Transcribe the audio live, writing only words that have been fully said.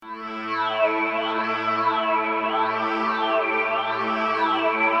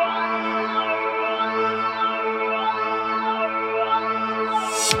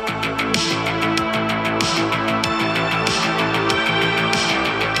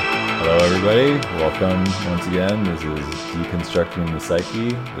everybody. Welcome once again. This is Deconstructing the Psyche.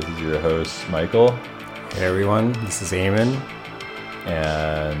 This is your host, Michael. Hey everyone, this is Eamon.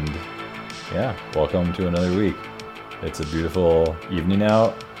 And yeah, welcome to another week. It's a beautiful evening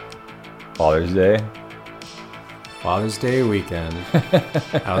out. Father's Day. Father's Day weekend.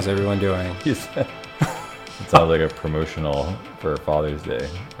 How's everyone doing? It sounds like a promotional for Father's Day.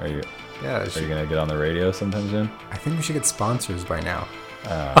 Are you going to get on the radio sometime soon? I think we should get sponsors by now.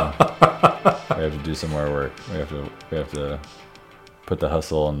 We have to do some more work. We have to put the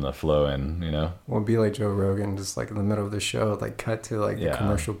hustle and the flow in, you know? We'll be like Joe Rogan, just like in the middle of the show, like cut to like the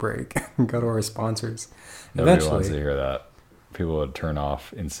commercial break and go to our sponsors. Nobody wants to hear that. People would turn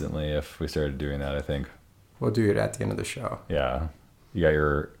off instantly if we started doing that, I think. We'll do it at the end of the show. Yeah. You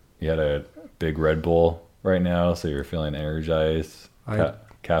had a big Red Bull right now, so you're feeling energized,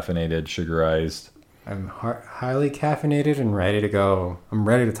 caffeinated, sugarized. I'm highly caffeinated and ready to go. I'm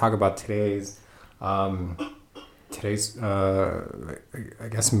ready to talk about today's I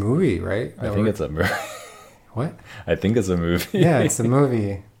guess movie, right? I think it's a movie. What? I think it's a movie. Yeah, it's a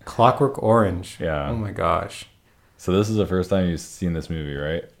movie. Clockwork Orange. Yeah. Oh my gosh. So this is the first time you've seen this movie,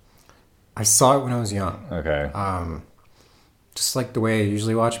 right? I saw it when I was young. Okay. Just like the way I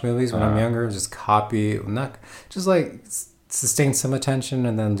usually watch movies when I'm younger, just sustain some attention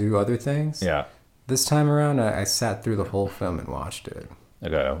and then do other things. Yeah. This time around, I sat through the whole film and watched it.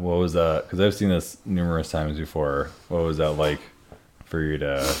 Okay. What was that? Because I've seen this numerous times before. What was that like for you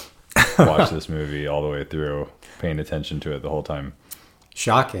to watch this movie all the way through, paying attention to it the whole time?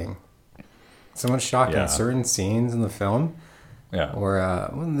 Shocking. So much shocking. Yeah. Certain scenes in the film. Yeah.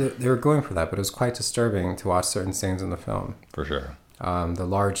 Or they were going for that, but it was quite disturbing to watch certain scenes in the film. For sure. The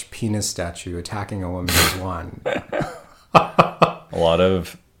large penis statue attacking a woman is one. A lot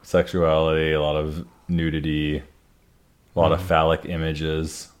of sexuality, a lot of nudity, a lot of phallic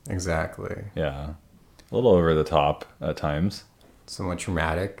images. Exactly. Yeah. A little over the top at times. Somewhat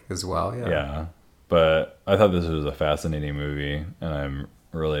traumatic as well. Yeah. Yeah. But I thought this was a fascinating movie, and I'm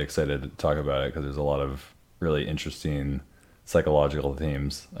really excited to talk about it because there's a lot of really interesting psychological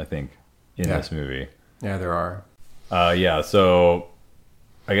themes, I think, in this movie. Yeah, there are. So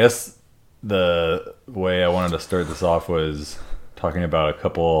I guess the way I wanted to start this off was talking about a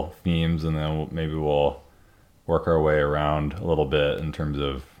couple themes, and then maybe we'll work our way around a little bit in terms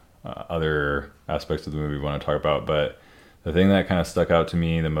of other aspects of the movie we want to talk about. But the thing that kind of stuck out to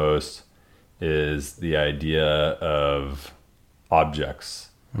me the most is the idea of objects.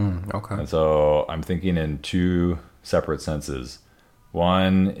 Okay. And so I'm thinking in two separate senses.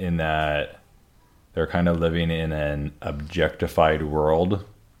 One, in that they're kind of living in an objectified world.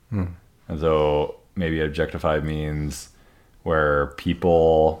 And so maybe objectified means where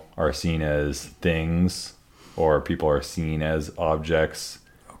people are seen as things or people are seen as objects.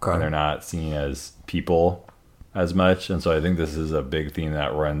 Okay. And they're not seen as people as much. And so I think this is a big theme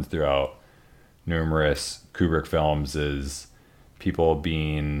that runs throughout numerous Kubrick films, is people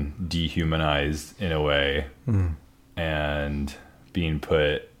being dehumanized in a way and being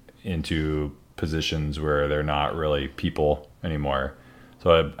put into positions where they're not really people anymore.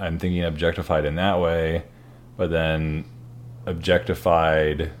 So I'm thinking objectified in that way, but then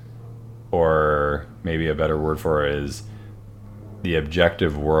objectified, or maybe a better word for it, is the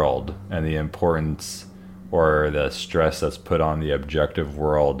objective world and the importance or the stress that's put on the objective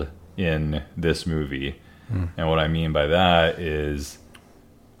world in this movie. And what I mean by that is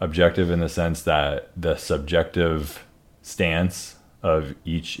objective in the sense that the subjective stance of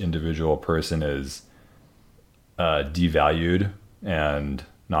each individual person is devalued and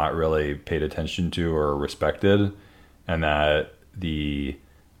not really paid attention to or respected, and that the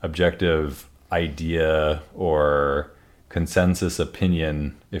objective idea or consensus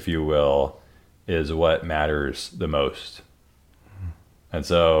opinion, if you will, is what matters the most. And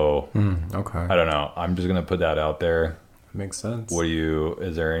so, okay. I don't know. I'm just going to put that out there. Makes sense.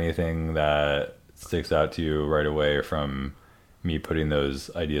 Is there anything that sticks out to you right away from me putting those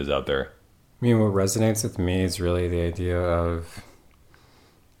ideas out there? I mean, what resonates with me is really the idea of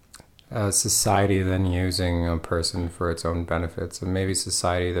society then using a person for its own benefits, and maybe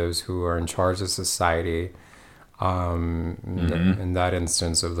society, those who are in charge of society, in that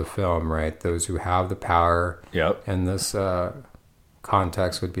instance of the film, right? Those who have the power. Yep. In this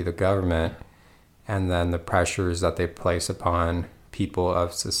context would be the government, and then the pressures that they place upon people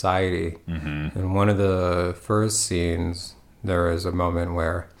of society. In one of the first scenes, there is a moment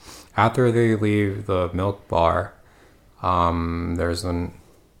where after they leave the milk bar, there's a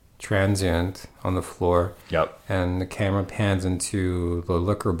transient on the floor. Yep. And the camera pans into the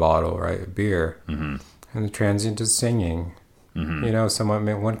liquor bottle, right? Beer. And the transient is singing. You know,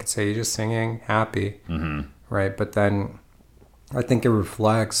 one could say he's just singing happy, right? But then I think it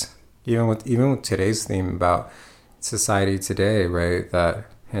reflects even with today's theme about society today, right? That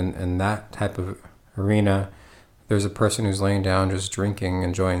in that type of arena, there's a person who's laying down just drinking,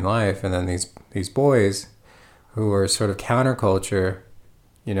 enjoying life, and then these boys who are sort of counterculture,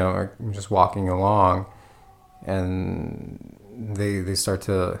 you know, are just walking along, and they start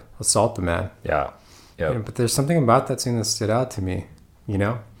to assault the man. Yeah. You know, but there's something about that scene that stood out to me, you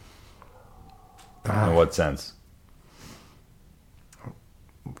know? In what sense?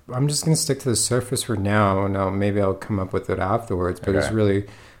 I'm just going to stick to the surface for now. Now, maybe I'll come up with it afterwards, but it's really,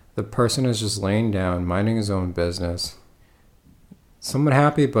 the person is just laying down, minding his own business. Somewhat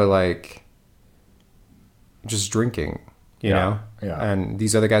happy, but like, just drinking, you know? Yeah. And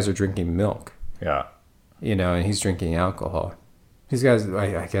these other guys are drinking milk. Yeah. You know, and he's drinking alcohol. These guys,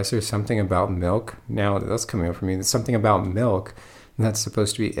 I guess there's something about milk. Now that's coming up for me. There's something about milk that's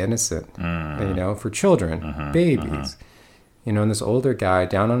supposed to be innocent, you know, for children, babies. You know, and this older guy,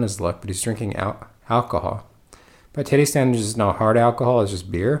 down on his luck, but he's drinking alcohol. By today's standards, it's not hard alcohol, it's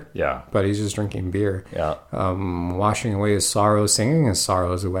just beer. Yeah. But he's just drinking beer. Yeah. Washing away his sorrows, singing his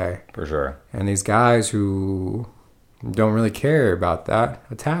sorrows away. For sure. And these guys who don't really care about that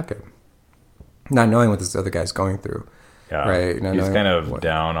attack him. Not knowing what this other guy's going through. Yeah. Right. He's kind of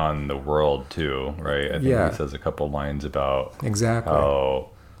down on the world too, right? I think he says a couple lines about how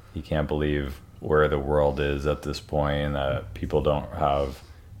he can't believe where the world is at this point, and that people don't have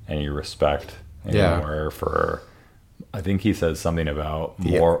any respect anymore for, I think he says something about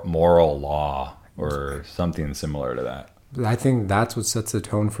moral law or something similar to that. I think that's what sets the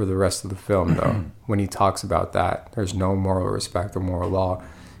tone for the rest of the film, though. When he talks about that, there's no moral respect or moral law.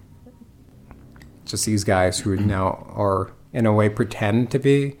 Just these guys who now are, in a way, pretend to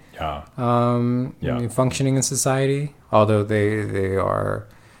be functioning in society, although they are,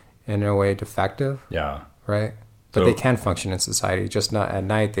 in a way, defective. Yeah. Right? But they can function in society, just not at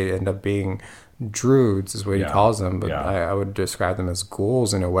night. They end up being druids, is what he calls them, but I would describe them as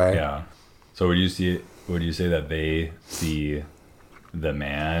ghouls in a way. Yeah. So would you say that they see the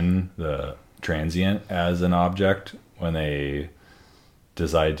man, the transient, as an object when they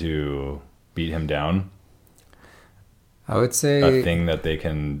decide to beat him down? I would say a thing that they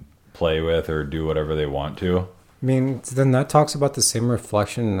can play with or do whatever they want to. I mean, then that talks about the same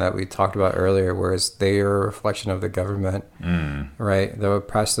reflection that we talked about earlier, whereas they are a reflection of the government, right? The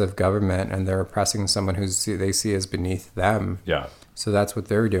oppressive government, and they're oppressing someone they see as beneath them. Yeah. So that's what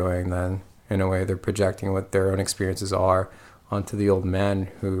they're doing then. In a way, they're projecting what their own experiences are onto the old man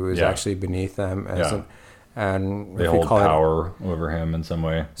who is actually beneath them. And they hold power over him in some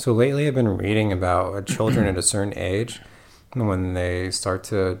way. So lately I've been reading about children at a certain age, when they start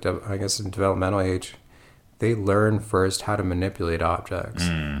to, I guess in developmental age, they learn first how to manipulate objects,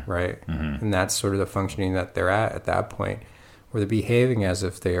 right? Mm-hmm. And that's sort of the functioning that they're at that point, where they're behaving as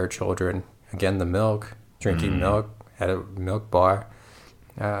if they are children. Again, the milk, drinking milk at a milk bar.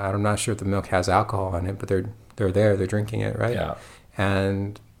 I'm not sure if the milk has alcohol in it, but they're drinking it, right? Yeah.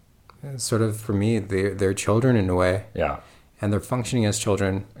 And sort of, for me, they're children in a way. Yeah. And they're functioning as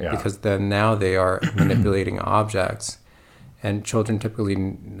children because then now they are manipulating objects. And children typically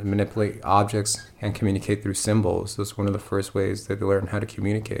manipulate objects and communicate through symbols. That's one of the first ways that they learn how to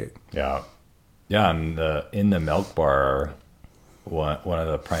communicate. Yeah. Yeah, and in the milk bar, one of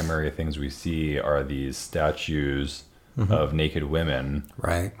the primary things we see are these statues of naked women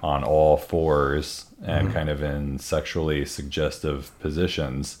on all fours and kind of in sexually suggestive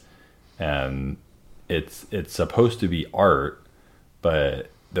positions. And it's supposed to be art, but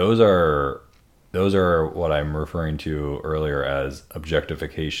those are what I'm referring to earlier as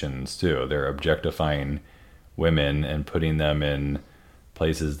objectifications too. They're objectifying women and putting them in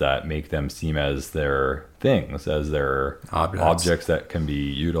places that make them seem as their things, as their objects that can be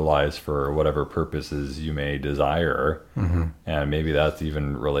utilized for whatever purposes you may desire. And maybe that's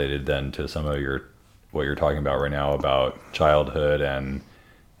even related then to some of what you're talking about right now about childhood and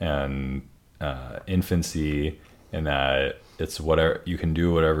infancy, and that it's whatever you can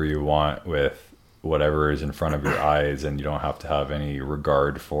do, whatever you want with whatever is in front of your eyes, and you don't have to have any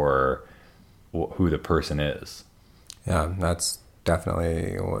regard for who the person is. Yeah, that's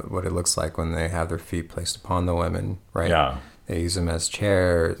definitely what it looks like when they have their feet placed upon the women, right? Yeah. They use them as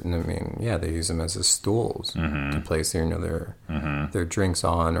chairs, and they use them as stools to place their drinks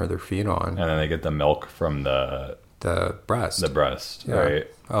on or their feet on. And then they get the milk from the breast. The breast, right?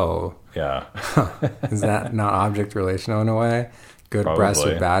 Oh. Yeah. Is that not object relational in a way? Good breast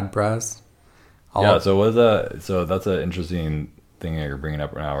or bad breast? So that's an interesting thing that you're bringing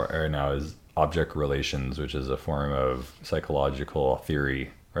up right now is object relations, which is a form of psychological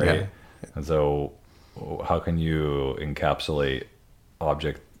theory, right? Yeah. And so how can you encapsulate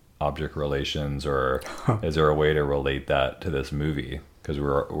object relations, or is there a way to relate that to this movie? Because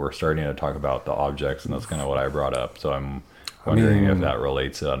we're starting to talk about the objects, and that's kind of what I brought up. So I'm wondering if that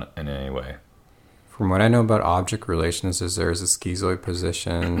relates in any way. From what I know about object relations is there's a schizoid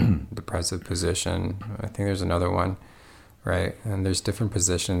position, depressive position. I think there's another one, right? And there's different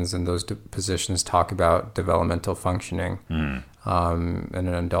positions, and those positions talk about developmental functioning in an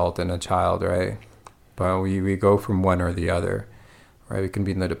adult and a child, right? But we go from one or the other, right? We can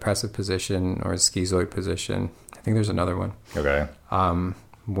be in the depressive position or the schizoid position. I think there's another one. Okay.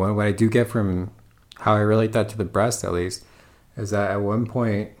 What I do get from how I relate that to the breast, at least, is that at one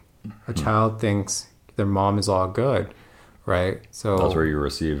point a child thinks their mom is all good, right? So that's where you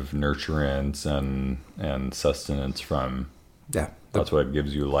receive nurturance and sustenance from. Yeah. That's what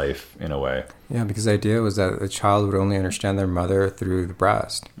gives you life in a way. Yeah, because the idea was that the child would only understand their mother through the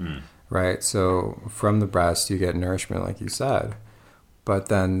breast, right? So from the breast you get nourishment, like you said. But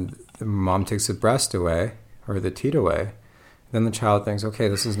then the mom takes the breast away, or the teat away. Then the child thinks, okay,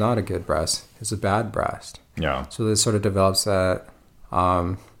 this is not a good breast. It's a bad breast. Yeah. So this sort of develops that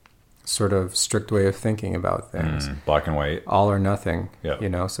sort of strict way of thinking about things. Black and white. All or nothing. Yeah. You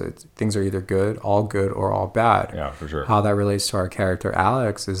know, so things are either good or all bad. Yeah, for sure. How that relates to our character,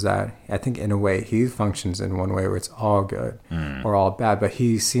 Alex, is that I think in a way he functions in one way where it's all good or all bad, but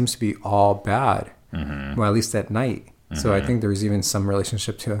he seems to be all bad, well, at least at night. So I think there's even some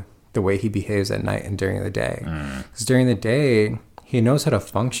relationship to the way he behaves at night and during the day. Because during the day, he knows how to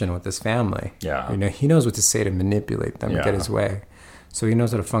function with his family. Yeah. You know, he knows what to say to manipulate them and get his way. So he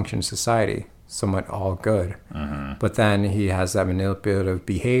knows how to function in society, somewhat all good. But then he has that manipulative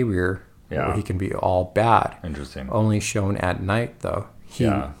behavior where he can be all bad. Interesting. Only shown at night, though.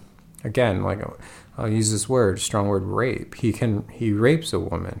 Again, like I'll use this word, strong word, rape. He rapes a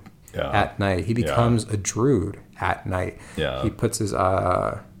woman at night. He becomes a druid at night. Yeah. He puts his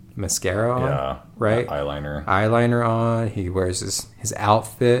mascara on, right? Eyeliner on. He wears his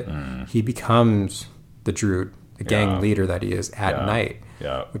outfit. He becomes the druid, the gang leader that he is at night,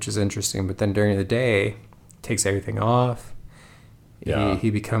 which is interesting. But then during the day, takes everything off. He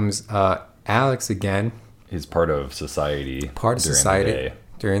becomes Alex again. He's part of society.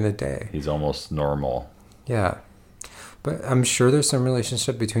 During the day. He's almost normal. Yeah. But I'm sure there's some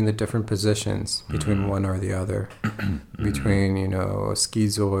relationship between the different positions, between one or the other, between, you know, a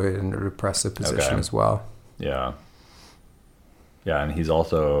schizoid and a depressive position as well. Yeah. Yeah, and he's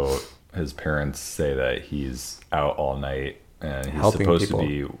also, his parents say that he's out all night and he's helping supposed people.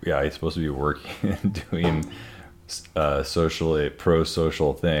 he's supposed to be working and doing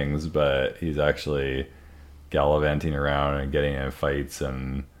pro-social things, but he's actually gallivanting around and getting in fights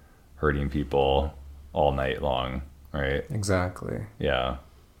and hurting people all night long. Right. Exactly. Yeah.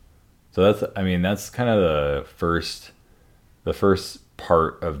 So that's kind of the first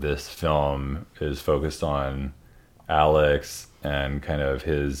part of this film is focused on Alex and kind of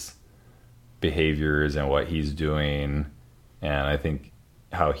his behaviors and what he's doing. And I think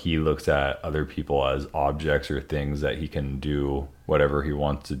how he looks at other people as objects or things that he can do whatever he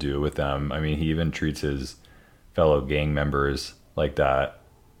wants to do with them. I mean, he even treats his fellow gang members like that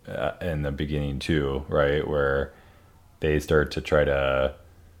in the beginning too, right? Where they start to try to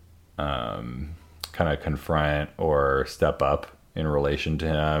kind of confront or step up in relation to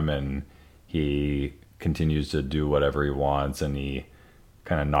him, and he continues to do whatever he wants, and he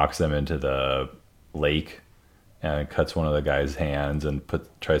kind of knocks them into the lake and cuts one of the guy's hands and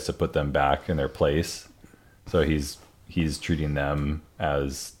tries to put them back in their place. So he's treating them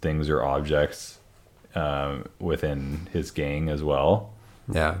as things or objects within his gang as well.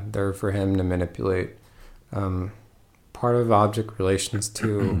 Yeah, they're for him to manipulate. Part of object relations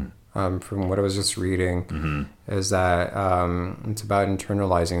too, from what I was just reading, is that it's about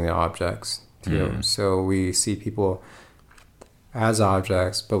internalizing the objects too. So we see people as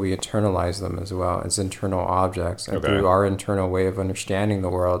objects, but we internalize them as well as internal objects. And through our internal way of understanding the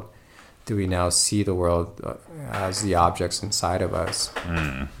world, do we now see the world as the objects inside of us?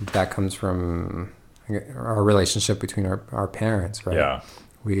 That comes from our relationship between our parents, right? Yeah.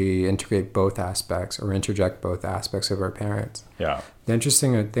 We integrate both aspects or interject both aspects of our parents. Yeah. The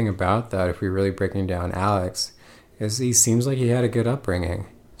interesting thing about that, if we're really breaking down Alex, is he seems like he had a good upbringing.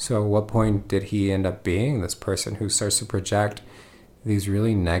 So at what point did he end up being this person who starts to project these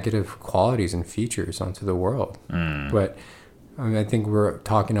really negative qualities and features onto the world? But I mean, I think we're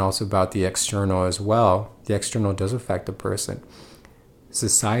talking also about the external as well. The external does affect a person.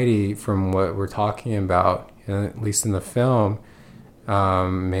 Society, from what we're talking about, at least in the film,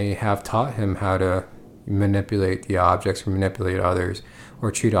 may have taught him how to manipulate the objects or manipulate others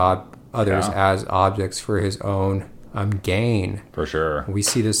or treat others as objects for his own gain. For sure. We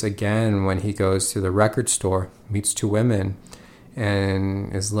see this again when he goes to the record store, meets two women,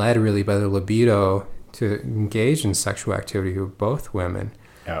 and is led really by the libido to engage in sexual activity with both women.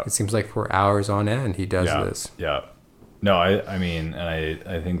 Yeah. It seems like for hours on end he does this. Yeah. No, I mean, and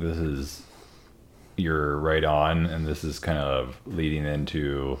I think this is, you're right on, and this is kind of leading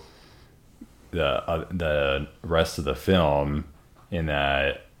into the rest of the film, in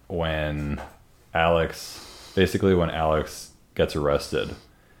that when Alex gets arrested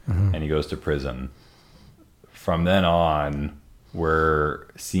and he goes to prison, from then on, we're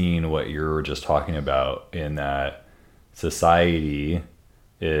seeing what you were just talking about, in that society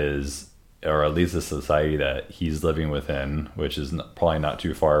is, or at least the society that he's living within, which is probably not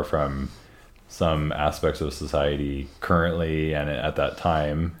too far from some aspects of society currently and at that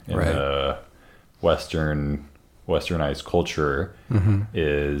time in the westernized culture,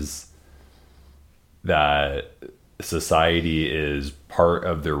 is that society is part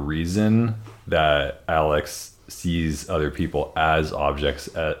of the reason that Alex sees other people as objects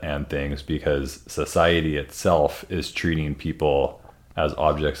and things, because society itself is treating people as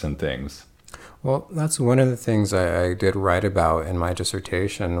objects and things. Well, that's one of the things I did write about in my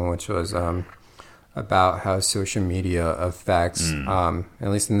dissertation, which was about how social media affects, at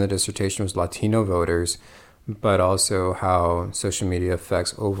least in the dissertation, was Latino voters, but also how social media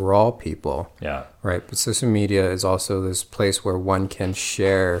affects overall people. Yeah. Right. But social media is also this place where one can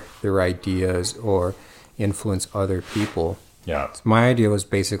share their ideas or influence other people. Yeah. So my idea was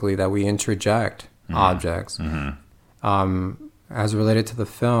basically that we interject objects. As related to the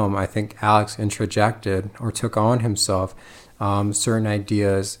film, I think Alex interjected or took on himself certain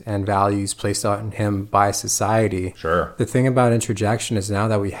ideas and values placed on him by society. Sure. The thing about interjection is, now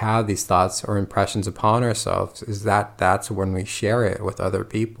that we have these thoughts or impressions upon ourselves, is that that's when we share it with other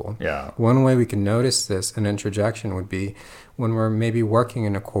people. Yeah. One way we can notice this, an interjection, would be when we're maybe working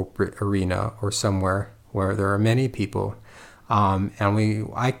in a corporate arena or somewhere where there are many people, and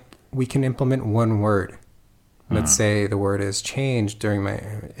we can implement one word. Let's say the word is change.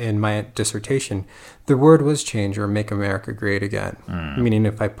 In my dissertation, the word was change, or make America great again. Meaning,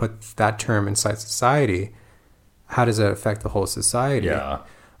 if I put that term inside society, how does that affect the whole society? Yeah.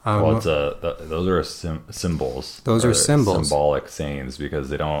 Well, those are symbols. Those are symbols. Symbolic sayings, because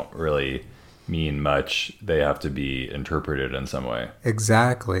they don't really mean much. They have to be interpreted in some way.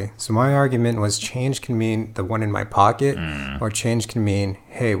 Exactly. So my argument was, change can mean the one in my pocket, or change can mean,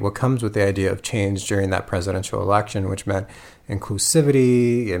 hey, what comes with the idea of change during that presidential election, which meant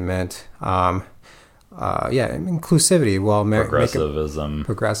inclusivity. It meant, inclusivity. Well, Progressivism.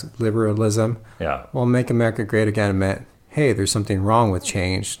 Progressive liberalism. Yeah. Well, make America great again meant, hey, there's something wrong with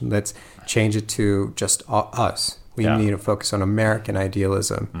change. Let's change it to just us. We need to focus on American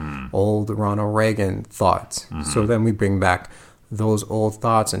idealism, old Ronald Reagan thoughts. So then we bring back those old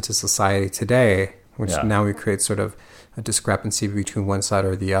thoughts into society today, which now we create sort of a discrepancy between one side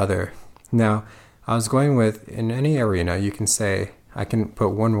or the other. Now, I was going with, in any arena, you can say, I can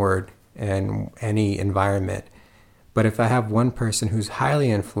put one word in any environment. But if I have one person who's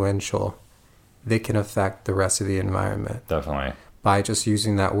highly influential, they can affect the rest of the environment. Definitely. By just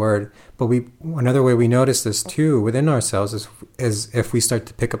using that word. But another way we notice this too within ourselves is if we start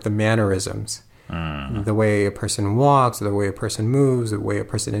to pick up the mannerisms, the way a person walks, the way a person moves, the way a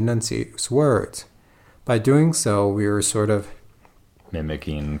person enunciates words. By doing so, we are sort of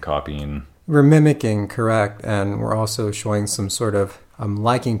mimicking, copying. We're mimicking, correct, and we're also showing some sort of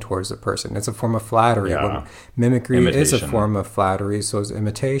liking towards the person. It's a form of flattery. Yeah. Mimicry Imitation. is a form of flattery, so is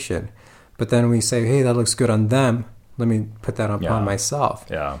imitation. But then we say, hey, that looks good on them. Let me put that upon myself.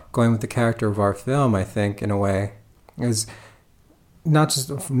 Yeah. Going with the character of our film, I think, in a way, is not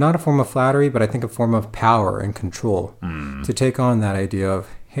a form of flattery, but I think a form of power and control. To take on that idea of,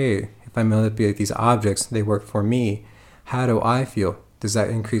 hey, if I manipulate these objects, they work for me. How do I feel? Does that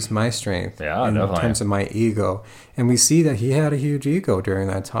increase my strength in terms of my ego? And we see that he had a huge ego during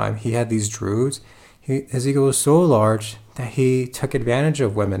that time. He had these druids. His ego was so large that he took advantage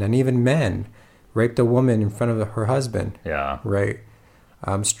of women and even men. Raped a woman in front of her husband. Yeah. Right.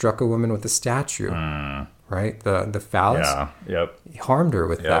 Struck a woman with a statue. Right. The phallus. Yeah. Yep. He harmed her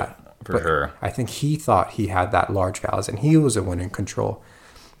with that. For sure. I think he thought he had that large phallus, and he was the one in control.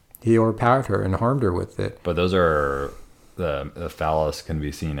 He overpowered her and harmed her with it. But those are the phallus can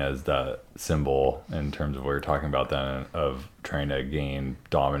be seen as the symbol in terms of what you're talking about then, of trying to gain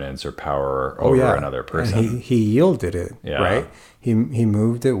dominance or power over another person. And he yielded it. Yeah. Right. He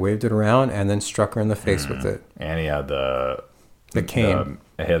moved it, waved it around, and then struck her in the face with it. And he had the The cane.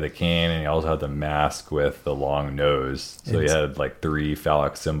 He had the cane, and he also had the mask with the long nose. So he had like 3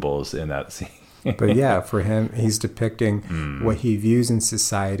 phallic symbols in that scene. But yeah, for him, he's depicting what he views in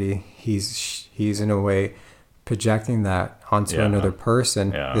society. He's in a way projecting that onto another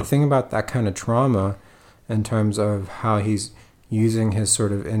person. Yeah. The thing about that kind of trauma, in terms of how he's using his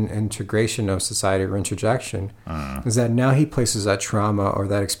sort of integration of society or interjection, is that now he places that trauma or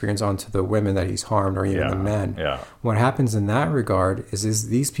that experience onto the women that he's harmed or even the men. Yeah. What happens in that regard is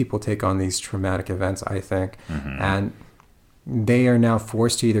these people take on these traumatic events, I think, and they are now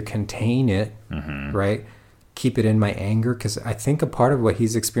forced to either contain it, right? Keep it in my anger, because I think a part of what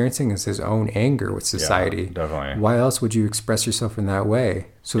he's experiencing is his own anger with society. Yeah, definitely. Why else would you express yourself in that way?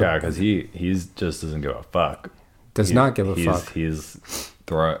 So yeah, because he's just doesn't give a fuck. Does not give a fuck. He's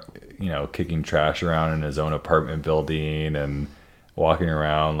kicking trash around in his own apartment building and walking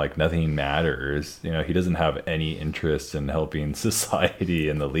around like nothing matters. He doesn't have any interest in helping society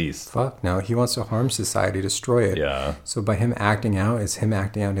in the least. Fuck no, he wants to harm society, destroy it. Yeah. So by him acting out, is him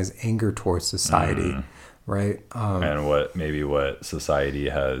acting out his anger towards society, right? And what society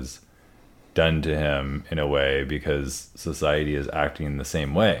has done to him in a way, because society is acting the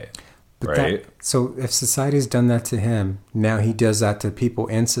same way. But right. So if society's done that to him, now he does that to people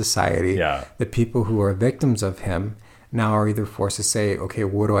in society. Yeah. The people who are victims of him now are either forced to say, okay,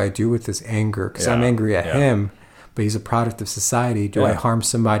 what do I do with this anger? Because I'm angry at him, but he's a product of society. Do I harm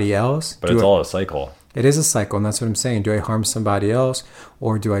somebody else? But it's all a cycle. It is a cycle, and that's what I'm saying. Do I harm somebody else,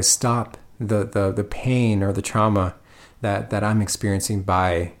 or do I stop the pain or the trauma that I'm experiencing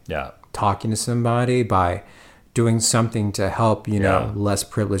by talking to somebody, by doing something to help, less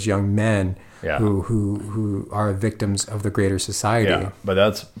privileged young men who are victims of the greater society. Yeah, but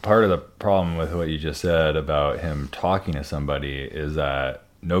that's part of the problem with what you just said about him talking to somebody, is that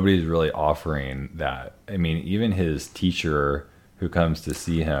nobody's really offering that. I mean, even his teacher who comes to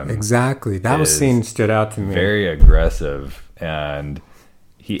see him. Exactly. That scene stood out to me. Very aggressive, and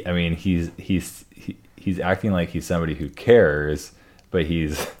he's acting like he's somebody who cares, but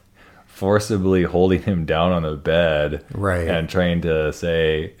he's forcibly holding him down on the bed, right, and trying to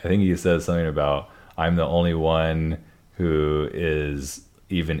say, I think he says something about, I'm the only one who is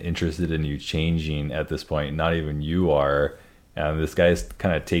even interested in you changing at this point, not even you are. And this guy's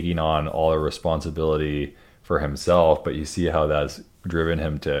kind of taking on all the responsibility for himself, but you see how that's driven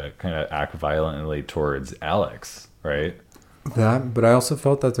him to kind of act violently towards Alex, right? But I also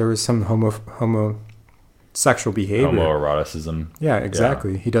felt that there was some homosexual behavior. Homoeroticism. Yeah,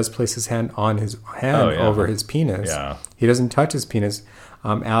 exactly. Yeah. He does place his hand on his hand over his penis. Yeah. He doesn't touch his penis.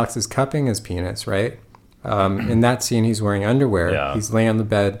 Alex is cupping his penis, right? In that scene, he's wearing underwear. Yeah. He's laying on the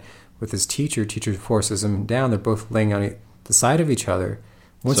bed with his teacher. Teacher forces him down. They're both laying on the side of each other.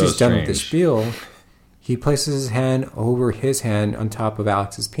 Once he's done with the spiel, he places his hand over his hand on top of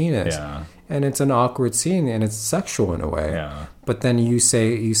Alex's penis. Yeah. And it's an awkward scene, and it's sexual in a way. Yeah. But then you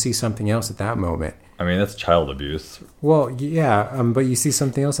see something else at that moment. I mean, that's child abuse. Well, yeah, but you see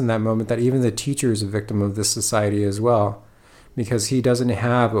something else in that moment, that even the teacher is a victim of this society as well, because he doesn't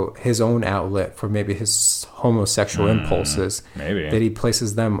have his own outlet for maybe his homosexual impulses. Maybe. That he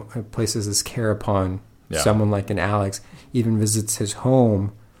places his care upon someone like an Alex, even visits his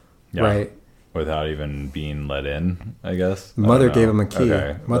home, right? Without even being let in, I guess. Mother gave him a key.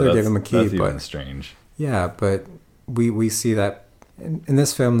 Okay. Mother gave him a key. That's even strange. Yeah, but we see that in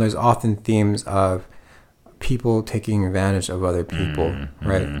this film, there's often themes of people taking advantage of other people,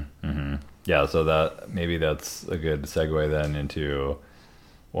 right? Mm-hmm. Yeah, so that's a good segue then into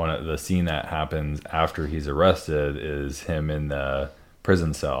one of the scene that happens after he's arrested, is him in the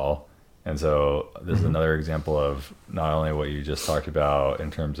prison cell. And so this is another example of not only what you just talked about in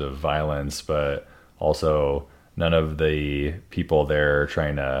terms of violence, but also none of the people there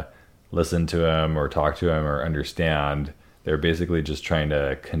trying to listen to him or talk to him or understand. They're basically just trying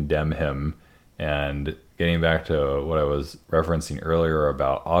to condemn him. And getting back to what I was referencing earlier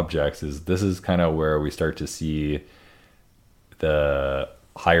about objects, this is kind of where we start to see the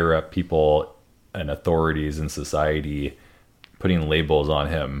higher up people and authorities in society putting labels on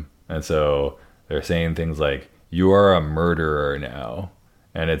him. And so they're saying things like, you are a murderer now.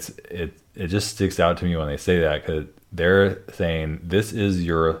 And it just sticks out to me when they say that, because they're saying, this is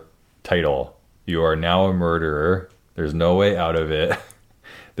your title. You are now a murderer. There's no way out of it.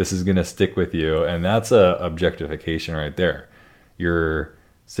 This is going to stick with you. And that's a objectification right there. You're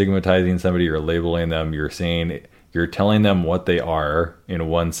stigmatizing somebody, you're labeling them, you're telling them what they are in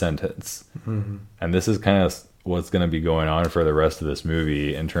one sentence. Mm-hmm. And this is kind of what's going to be going on for the rest of this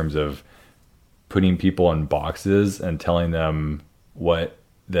movie, in terms of putting people in boxes and telling them what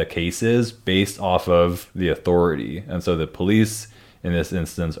the case is based off of the authority. And so the police in this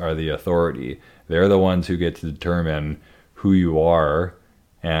instance are the authority. They're the ones who get to determine who you are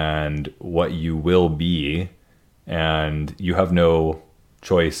and what you will be, and you have no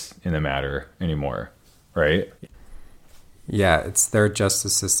choice in the matter anymore, right? Yeah, it's their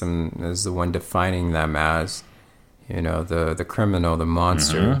justice system is the one defining them as, the criminal, the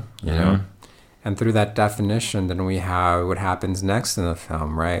monster, you know. And through that definition, then we have what happens next in the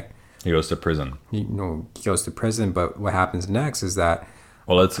film, right? He goes to prison. He goes to prison, but what happens next is that.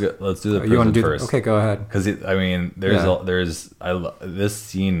 Well, let's do the prison first. Okay, go ahead. Because this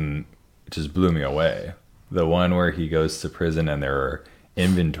scene just blew me away. The one where he goes to prison and they're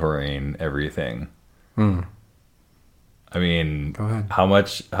inventorying everything. I mean, go ahead. How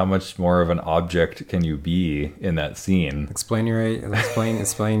much more of an object can you be in that scene? Explain your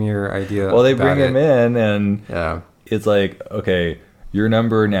idea. Well, they bring him in, and it's like, okay, your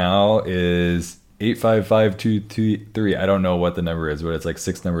number now is 855223. I don't know what the number is, but it's like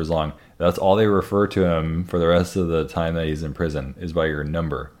 6 numbers long. That's all they refer to him for the rest of the time that he's in prison, is by your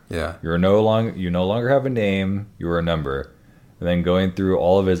number. Yeah. You no longer have a name, you're a number. And then going through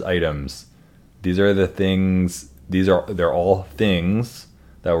all of his items, these are the things, they're all things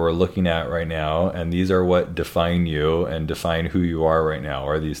that we're looking at right now, and these are what define you and define who you are right now,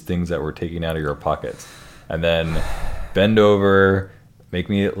 are these things that we're taking out of your pockets. And then bend over, let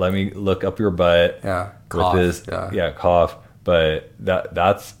me look up your butt. Yeah. Cough. With this, cough. But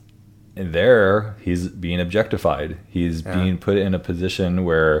that's in there, he's being objectified. He's being put in a position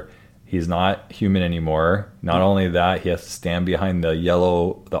where he's not human anymore. Not only that, he has to stand behind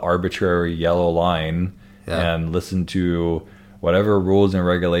the arbitrary yellow line and listen to whatever rules and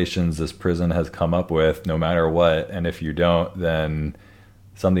regulations this prison has come up with, no matter what. And if you don't, then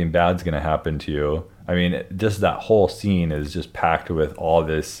something bad's going to happen to you. I mean, just that whole scene is just packed with all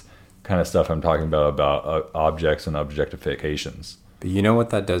this kind of stuff I'm talking about objects and objectifications. But you know what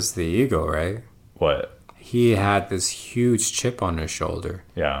that does to the ego, right? What? He had this huge chip on his shoulder.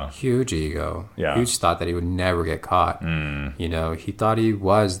 Yeah. Huge ego. Yeah. Huge thought that he would never get caught. He thought he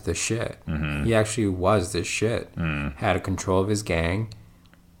was the shit. He actually was the shit. Had control of his gang.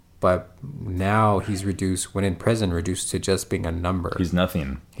 But now he's when in prison, reduced to just being a number. He's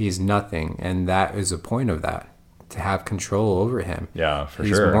nothing. He's nothing. And that is the point of that. To have control over him. Yeah, for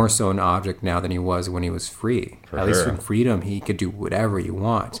He's sure. more so an object now than he was when he was free. At least in freedom, he could do whatever he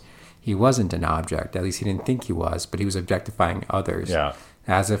wants. He wasn't an object. At least he didn't think he was, but he was objectifying others. Yeah.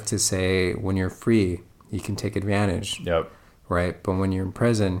 As if to say, when you're free, you can take advantage. Yep. Right? But when you're in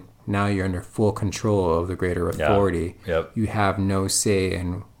prison, now you're under full control of the greater authority. Yep. You have no say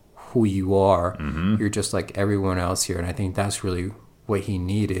in who you are. You're just like everyone else here. And I think that's really what he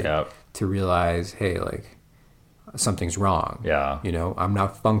needed to realize, hey, like, something's wrong. Yeah. I'm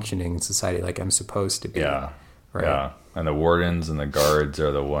not functioning in society like I'm supposed to be. Yeah. Right. Yeah. And the wardens and the guards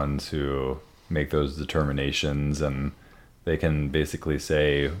are the ones who make those determinations, and they can basically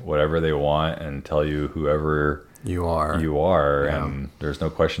say whatever they want and tell you whoever you are, and there's no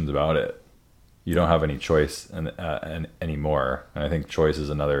questions about it. You don't have any choice anymore. And I think choice is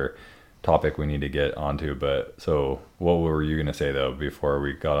another topic we need to get onto. But so what were you going to say, though, before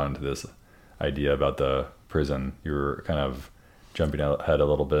we got onto this idea about the prison? You were kind of jumping ahead a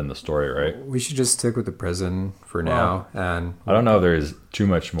little bit in the story, right? We should just stick with the prison for now. And I don't know if there's too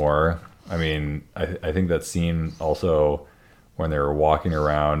much more. I mean, I think that scene also when they were walking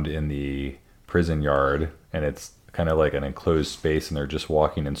around in the prison yard and it's kind of like an enclosed space and they're just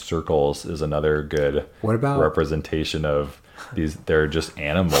walking in circles is another good representation of these. They're just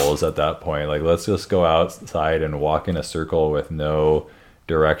animals at that point. Like, let's just go outside and walk in a circle with no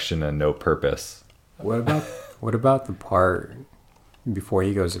direction and no purpose. What about the part before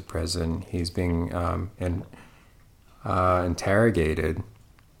he goes to prison? He's being interrogated.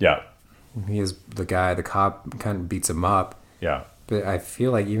 Yeah. The cop kind of beats him up. Yeah. But I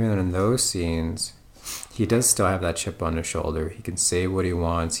feel like even in those scenes, he does still have that chip on his shoulder. He can say what he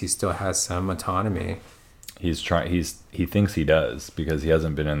wants. He still has some autonomy. He thinks he does because he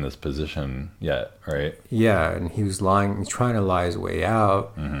hasn't been in this position yet, right? Yeah, and he was trying to lie his way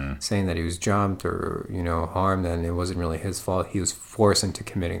out, saying that he was jumped or, harmed, and it wasn't really his fault. He was forced into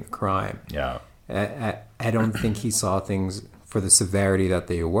committing the crime. Yeah. I don't think he saw things for the severity that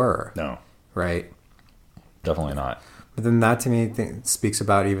they were. No. Right? Definitely not. But then that to me speaks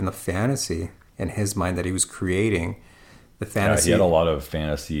about even the fantasy in his mind that he was creating. The fantasy. Yeah, he had a lot of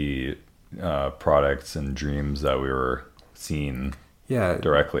fantasy products and dreams that we were seeing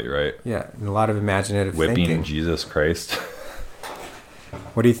directly, right? Yeah, and a lot of imaginative whipping thinking. Jesus Christ.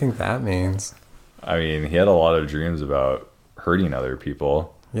 What do you think that means? I mean, he had a lot of dreams about hurting other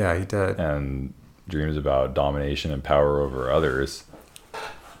people. Yeah, he did. And dreams about domination and power over others.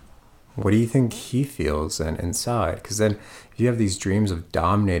 What do you think he feels then inside? Because then if you have these dreams of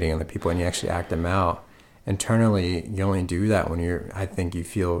dominating other people and you actually act them out, internally you only do that when I think you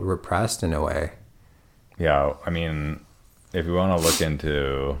feel repressed in a way. Yeah, I mean, if you want to look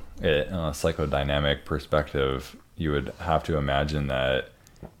into it in a psychodynamic perspective, you would have to imagine that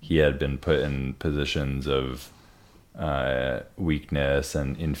he had been put in positions of weakness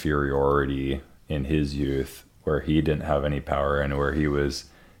and inferiority in his youth, where he didn't have any power and where he was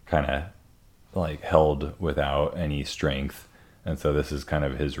kind of like held without any strength. And so this is kind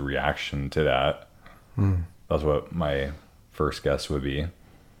of his reaction to that. That's what my first guess would be.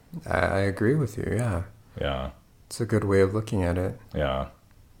 I agree with you. Yeah. It's a good way of looking at it. Yeah.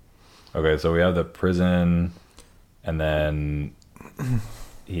 Okay, so we have the prison, and then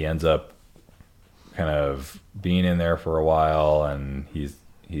he ends up kind of being in there for a while, and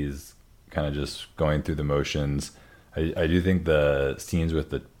he's kind of just going through the motions. I do think the scenes with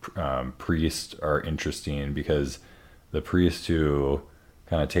the priest are interesting, because the priest who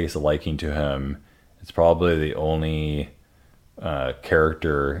kind of takes a liking to him, it's probably the only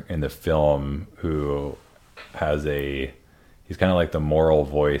character in the film who has he's kind of like the moral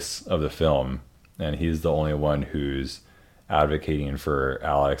voice of the film, and he's the only one who's advocating for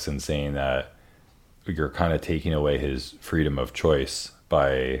Alex and saying that you're kind of taking away his freedom of choice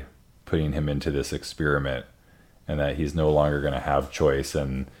by putting him into this experiment, and that he's no longer going to have choice.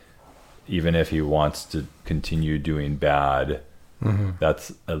 And even if he wants to continue doing bad,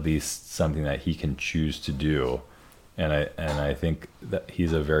 that's at least something that he can choose to do. And I think that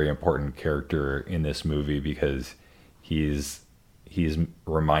he's a very important character in this movie, because he's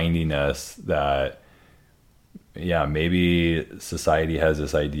reminding us that, yeah, maybe society has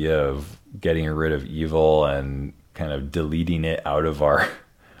this idea of getting rid of evil and kind of deleting it out of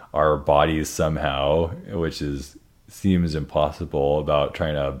our bodies somehow, which seems impossible, about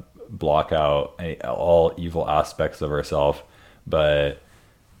trying to block out all evil aspects of ourselves. But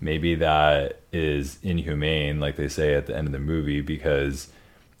maybe that is inhumane, like they say at the end of the movie, because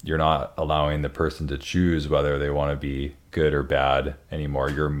you're not allowing the person to choose whether they want to be good or bad anymore.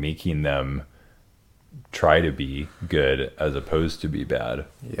 You're making them try to be good as opposed to be bad.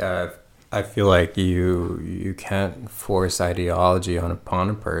 Yeah, I feel like you can't force ideology upon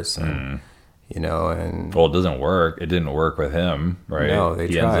a person, and... Well, it doesn't work. It didn't work with him, right? No, he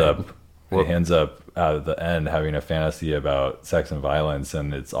tried. He ends up at the end having a fantasy about sex and violence,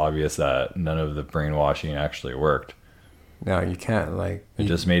 and it's obvious that none of the brainwashing actually worked. No, you can't, it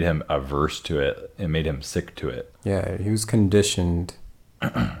just made him averse to it. It made him sick to it. Yeah, he was conditioned,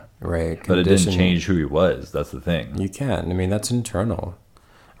 right? But it didn't change who he was. That's the thing. You can't. I mean, that's internal,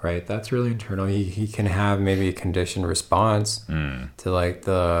 right? That's really internal. He can have maybe a conditioned response to like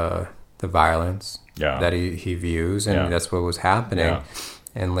the violence that he views, and that's what was happening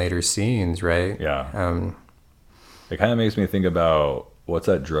in later scenes, right? Yeah. It kind of makes me think about, what's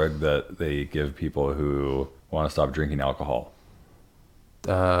that drug that they give people who want to stop drinking alcohol?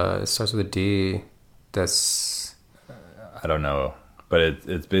 It starts with a D. That's... I don't know. But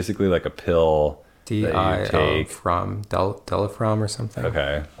it's basically like a pill that you take. Delafram or something.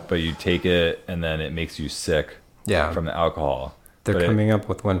 Okay. But you take it, and then it makes you sick from the alcohol. They're coming up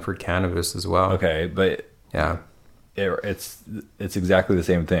with one for cannabis as well. Okay, but... Yeah. It's exactly the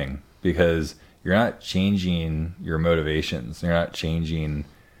same thing, because you're not changing your motivations. You're not changing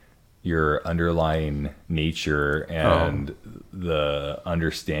your underlying nature and the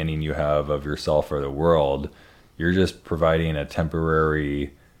understanding you have of yourself or the world. You're just providing a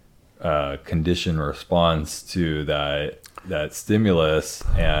temporary conditioned response to that stimulus,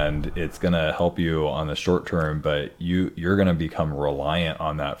 and it's going to help you on the short term, but you're going to become reliant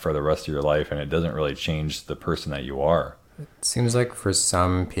on that for the rest of your life, and it doesn't really change the person that you are. It seems like for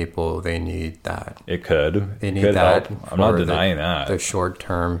some people they need that. It could. They need that. I'm not denying that. The short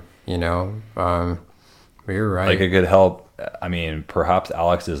term, but you're right. Like, it could help. I mean, perhaps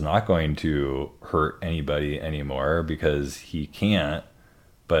Alex is not going to hurt anybody anymore because he can't,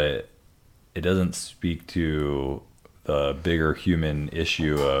 but it doesn't speak to the bigger human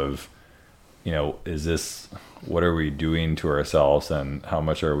issue of, what are we doing to ourselves, and how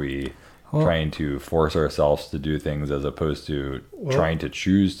much are we trying to force ourselves to do things as opposed to trying to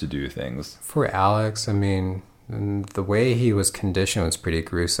choose to do things. For Alex, I mean, the way he was conditioned was pretty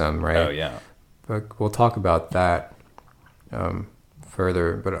gruesome, right? Oh, yeah. But we'll talk about that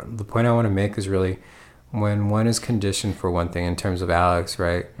further. But the point I want to make is really, when one is conditioned for one thing in terms of Alex,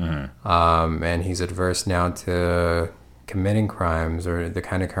 right? Mm-hmm. And he's adverse now to committing crimes, or the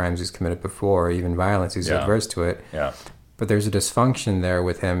kind of crimes he's committed before, or even violence, he's adverse to it. Yeah. but there's a dysfunction there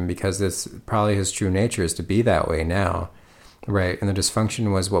with him because this probably his true nature is to be that way now. Right, and the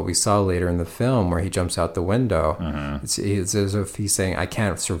dysfunction was what we saw later in the film where he jumps out the window. It's as if he's saying, I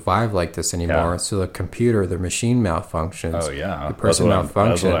can't survive like this anymore. So the computer, the machine malfunctions. Oh, yeah. The person malfunctions.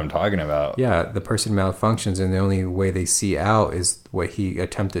 That's what I'm talking about. Yeah, the person malfunctions, and the only way they see out is what he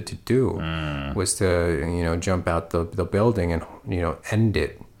attempted to do was to, jump out the building and, end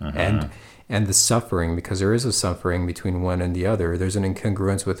it. And the suffering, because there is a suffering between one and the other. There's an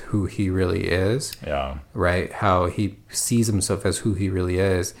incongruence with who he really is. Yeah. Right? How he sees himself as who he really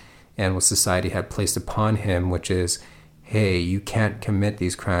is and what society had placed upon him, which is, hey, you can't commit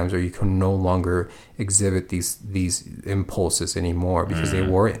these crimes or you can no longer exhibit these impulses anymore because they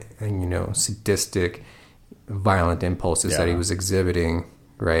were, sadistic, violent impulses that he was exhibiting,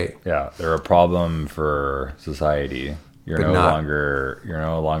 right? Yeah. They're a problem for society. You're no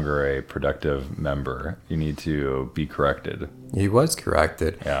longer a productive member. You need to be corrected. He was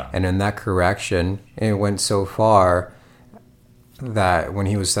corrected. Yeah. And in that correction, it went so far that when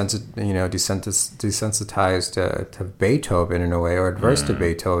he was desensitized to Beethoven in a way, or adverse to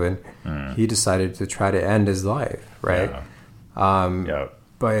Beethoven, he decided to try to end his life, right? Yeah.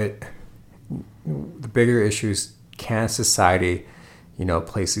 But the bigger issue is, can society,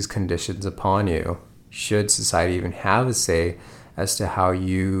 place these conditions upon you? Should society even have a say as to how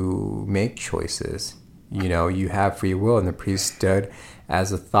you make choices? You have free will, and the priest stood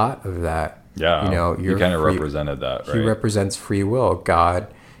as a thought of that. Yeah, he kind of represented that, right? He represents free will. God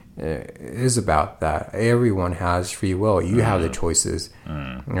is about that. Everyone has free will. You have the choices.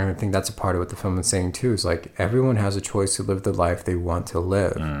 And I think that's a part of what the film is saying too. Is like everyone has a choice to live the life they want to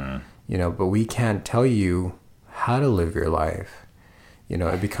live. But we can't tell you how to live your life.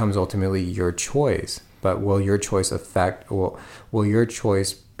 It becomes ultimately your choice. But will your choice will your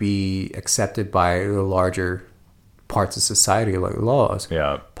choice be accepted by the larger parts of society, like laws?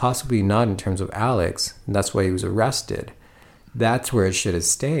 Yeah. Possibly not in terms of Alex. And that's why he was arrested. That's where it should have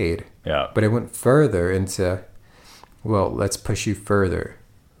stayed. Yeah. But it went further into, let's push you further,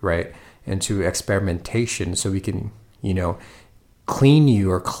 right? Into experimentation so we can, clean you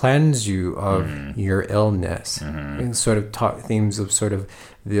or cleanse you of your illness. And sort of themes of sort of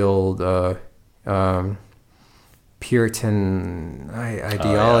the old Puritan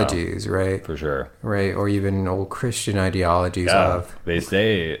ideologies, right? For sure. Right, or even old Christian ideologies of... They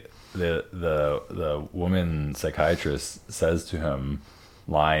say the woman psychiatrist says to him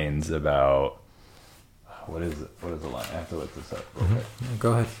lines about... What is the line? I have to look this up real quick.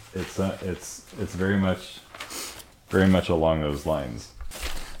 Go ahead. It's very much along those lines.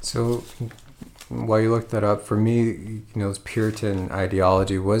 So while you look that up, for me, this Puritan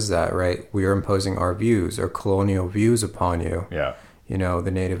ideology was that, right? We are imposing our views, our colonial views upon you. Yeah.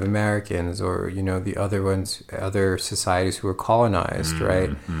 The Native Americans or, the other societies who were colonized, right?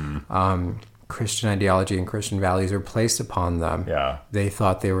 Christian ideology and Christian values are placed upon them. Yeah. They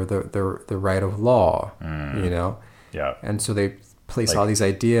thought they were the right of law, Yeah. And so they place all these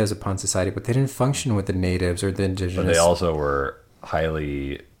ideas upon society, but they didn't function with the natives or the indigenous. But they also were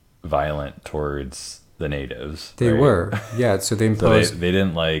highly violent towards the natives. They were, yeah. So they imposed. So they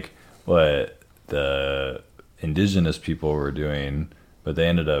didn't like what the indigenous people were doing, but they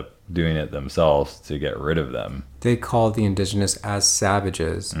ended up doing it themselves to get rid of them. They called the indigenous as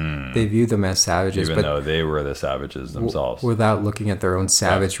savages. They viewed them as savages, even though they were the savages themselves, without looking at their own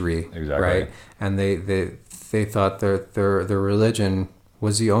savagery. Yeah, exactly. Right, and they thought their religion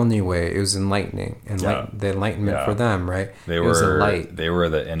was the only way. It was enlightening, the enlightenment for them, right? It was a light. They were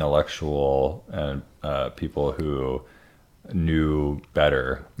the intellectual and people who knew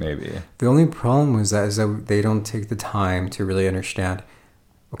better, maybe. The only problem is that they don't take the time to really understand.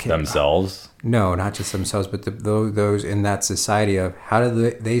 Okay, themselves? No, not just themselves, but those in that society of how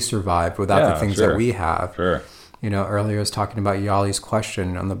do they survive without the things that we have. Sure. Earlier I was talking about Yali's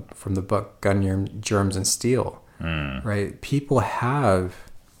question from the book Gun, Germs, and Steel. Right? People have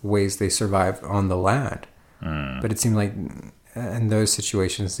ways they survive on the land. But it seemed like in those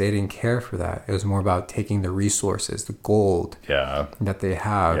situations, they didn't care for that. It was more about taking the resources, the gold that they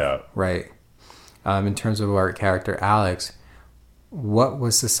have. Right? In terms of our character, Alex, what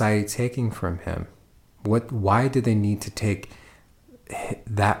was society taking from him? Why did they need to take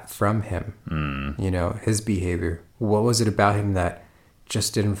that from him? His behavior. What was it about him that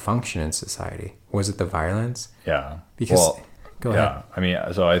just didn't function in society? Was it the violence? Yeah. Because go ahead. I mean,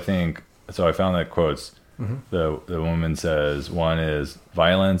 I found that quotes. The woman says, one is,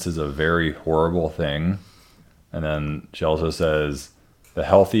 violence is a very horrible thing. And then she also says, the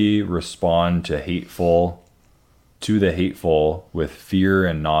healthy respond to the hateful with fear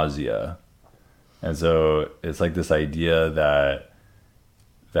and nausea. And so it's like this idea that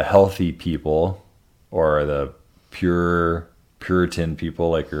the healthy people or the Puritan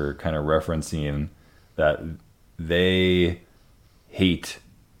people, like you're kind of referencing, that they hate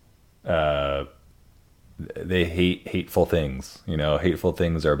hateful things. Hateful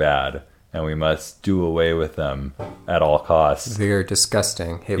things are bad, and we must do away with them at all costs. They're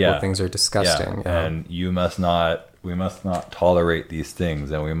disgusting. Hateful things are disgusting. Yeah. And we must not tolerate these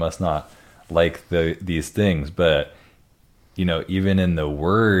things, and we must not like these things. But even in the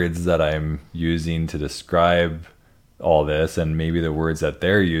words that I'm using to describe all this, and maybe the words that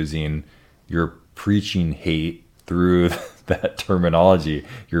they're using, you're preaching hate through that terminology.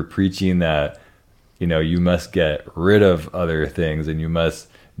 You're preaching that you must get rid of other things and you must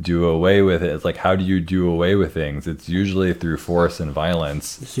do away with it. It's like, how do you do away with things? It's usually through force and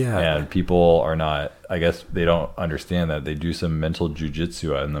violence. Yeah. And people are not, I guess they don't understand that. They do some mental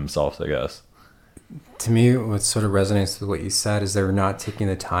jujitsu in themselves, I guess. To me, what sort of resonates with what you said is they're not taking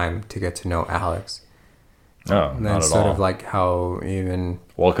the time to get to know Alex. No, and not at sort all. of like how even...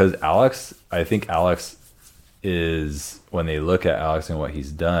 Well, because I think Alex is, when they look at Alex and what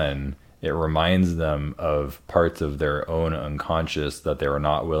he's done, it reminds them of parts of their own unconscious that they were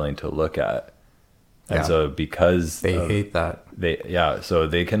not willing to look at. And so because they hate that. So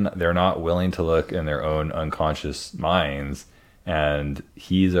they're not willing to look in their own unconscious minds. And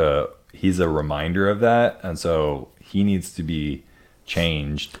he's a reminder of that. And so he needs to be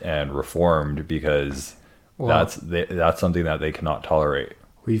changed and reformed because that's something that they cannot tolerate.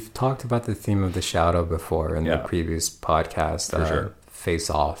 We've talked about the theme of the shadow before in the previous podcast, sure.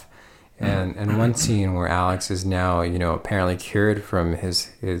 Face Off. And one scene where Alex is now, apparently cured from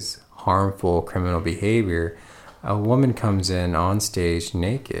his harmful criminal behavior, a woman comes in on stage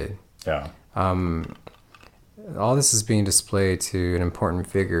naked. Yeah. All this is being displayed to an important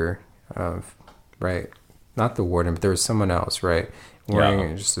figure of, right? Not the warden, but there was someone else, right?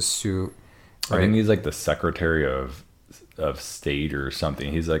 Wearing just a suit. Right? I think he's like the secretary of state or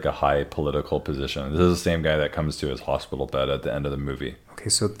something. He's like a high political position. This is the same guy that comes to his hospital bed at the end of the movie. Okay,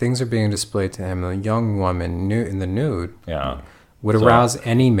 so things are being displayed to him. A young woman in the nude would So arouse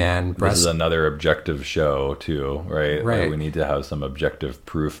any man. This is another objective show too, right? Right. Like we need to have some objective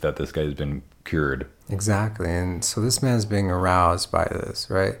proof that this guy's been cured. Exactly. And so this man's being aroused by this,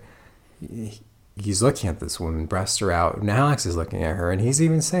 right? He's looking at this woman, breasts are out, and Alex is looking at her, and he's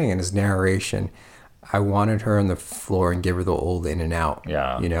even saying in his narration, I wanted her on the floor and give her the old in and out.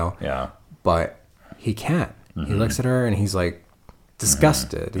 Yeah. Yeah. But he can't. He looks at her and he's like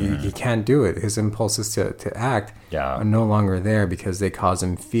disgusted. He can't do it. His impulses to act are no longer there because they cause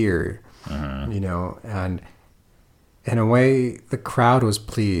him fear. And in a way, the crowd was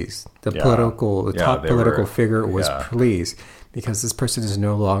pleased. The top political figure was pleased because this person is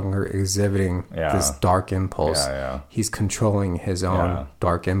no longer exhibiting this dark impulse. He's controlling his own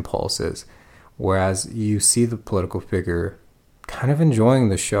dark impulses. Whereas you see the political figure kind of enjoying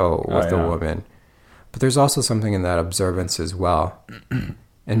the show with the woman. But there's also something in that observance as well.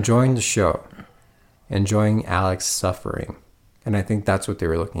 Enjoying the show. Enjoying Alex suffering. And I think that's what they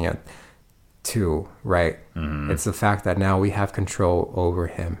were looking at too, right? It's the fact that now we have control over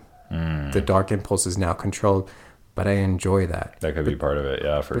him. The dark impulse is now controlled, but I enjoy that. That could be part of it,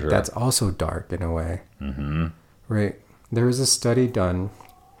 for sure. But that's also dark in a way. Right? There was a study done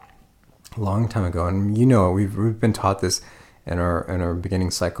a long time ago, and we've been taught this in our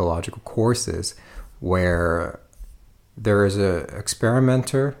beginning psychological courses, where there is a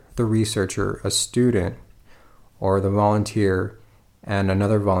experimenter, the researcher, a student, or the volunteer, and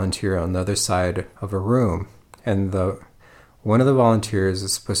another volunteer on the other side of a room, and one of the volunteers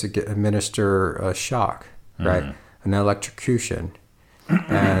is supposed to administer a shock, right, an electrocution,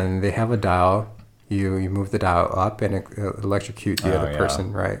 and they have a dial. You move the dial up and electrocute the other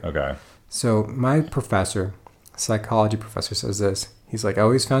person, right? Okay. So my professor, psychology professor, says this. He's like, I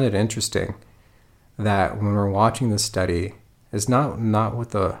always found it interesting that when we're watching this study, it's not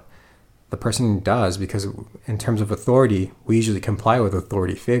what the person does, because in terms of authority, we usually comply with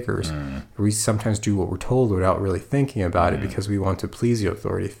authority figures. We sometimes do what we're told without really thinking about it because we want to please the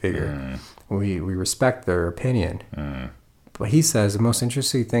authority figure. We respect their opinion. But he says the most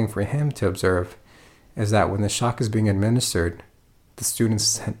interesting thing for him to observe is that when the shock is being administered, the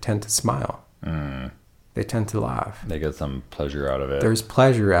students tend to smile. They tend to laugh. They get some pleasure out of it. There's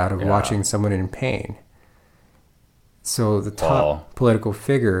pleasure out of watching someone in pain. So the top political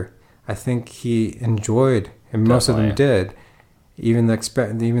figure, I think he enjoyed, and most of them did. Even the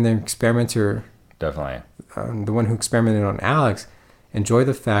experimenter, definitely, the one who experimented on Alex, enjoyed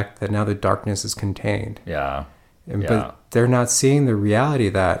the fact that now the darkness is contained. Yeah. But they're not seeing the reality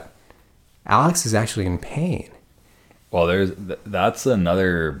that Alex is actually in pain. Well, that's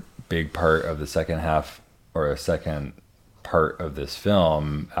another big part of the second half, or a second part of this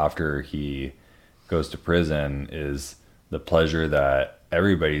film after he goes to prison, is the pleasure that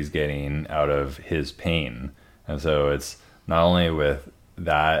everybody's getting out of his pain. And so it's not only with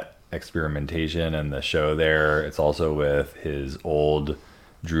that experimentation and the show there, it's also with his old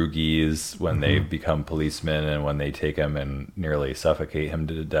droogies when they become policemen and when they take him and nearly suffocate him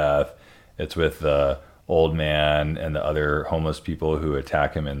to death. It's with the old man and the other homeless people who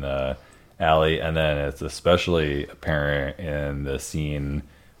attack him in the alley. And then it's especially apparent in the scene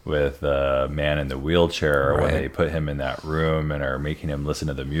with the man in the wheelchair, when they put him in that room and are making him listen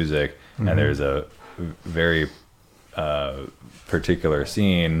to the music. And there's a very particular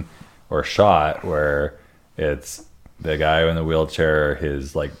scene or shot where it's the guy in the wheelchair,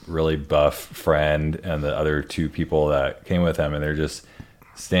 his like really buff friend, and the other two people that came with him, and they're just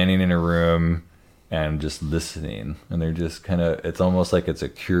standing in a room and just listening, and they're just kind of, it's almost like it's a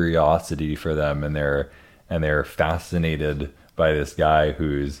curiosity for them, and they're fascinated by this guy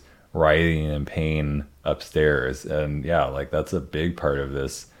who's writhing in pain upstairs. And yeah, like that's a big part of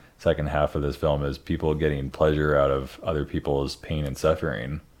this second half of this film, is people getting pleasure out of other people's pain and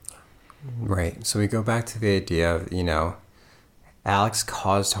suffering. Right. So we go back to the idea of, Alex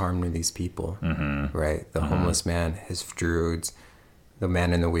caused harm to these people, right? The homeless man, his droogs, the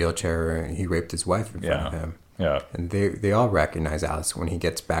man in the wheelchair, he raped his wife in front of him. Yeah. And they all recognize Alex when he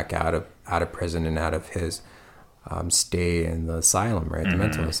gets back out of prison and out of his stay in the asylum, right? The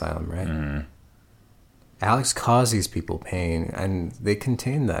mental asylum, right? Alex caused these people pain, and they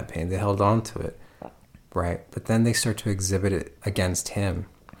contained that pain. They held on to it, right? But then they start to exhibit it against him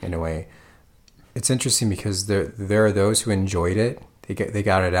in a way. It's interesting because there are those who enjoyed it. They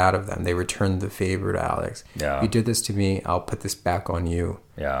got it out of them. They returned the favor to Alex. Yeah. You did this to me, I'll put this back on you.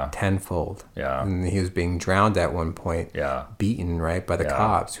 Yeah. Tenfold. Yeah. And he was being drowned at one point. Yeah. Beaten, right, by the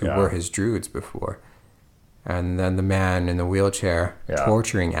cops who were his droogs before. And then the man in the wheelchair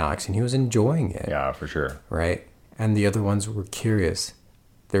torturing Alex, and he was enjoying it. Yeah, for sure. Right? And the other ones were curious.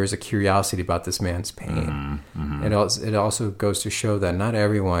 There was a curiosity about this man's pain. It also goes to show that not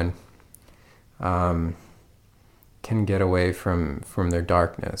everyone can get away from their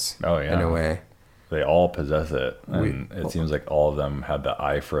darkness. Oh, yeah. In a way. They all possess it. And it seems like all of them had the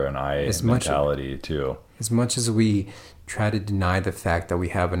eye for an eye mentality too. As much as we try to deny the fact that we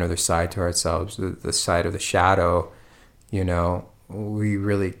have another side to ourselves, the side of the shadow, we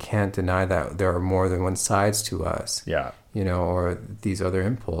really can't deny that there are more than one sides to us. Yeah. Or these other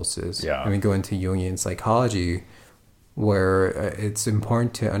impulses. Yeah. And we go into Jungian psychology, where it's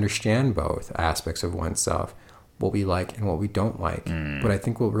important to understand both aspects of oneself, what we like and what we don't like. But I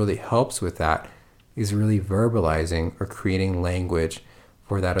think what really helps with that is really verbalizing or creating language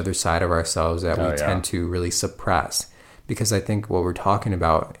for that other side of ourselves that we tend to really suppress. Because I think what we're talking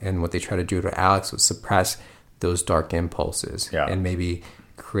about and what they try to do to Alex was suppress those dark impulses and maybe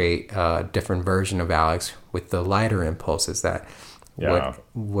create a different version of Alex with the lighter impulses that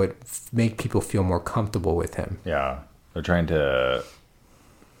would make people feel more comfortable with him. Yeah. They're trying to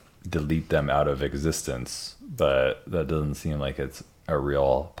delete them out of existence, but that doesn't seem like it's a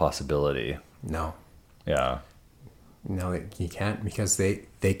real possibility. No. Yeah. No, you can't, because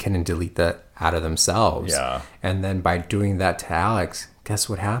they can delete that out of themselves. Yeah. And then by doing that to Alex, guess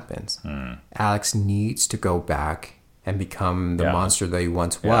what happens? Alex needs to go back and become the monster that he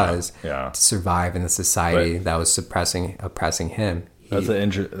once was to survive in the society that was oppressing him. That's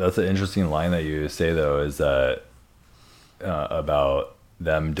an interesting line that you say, though, is that about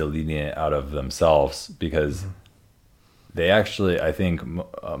them deleting it out of themselves, because they actually, I think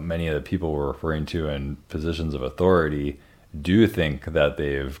many of the people we're referring to in positions of authority do think that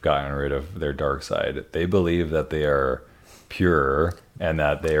they've gotten rid of their dark side. They believe that they are pure and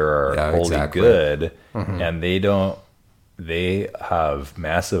that they are wholly good, and they have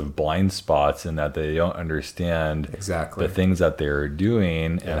massive blind spots in that they don't understand the things that they're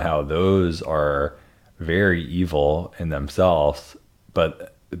doing and how those are very evil in themselves,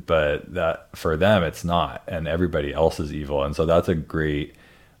 but that for them it's not, and everybody else is evil. And so that's a great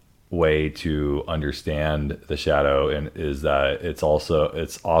way to understand the shadow, and is that it's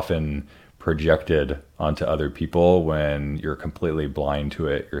often projected onto other people when you're completely blind to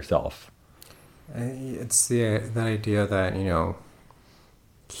it yourself. It's that idea that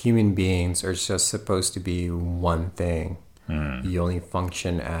human beings are just supposed to be one thing. You only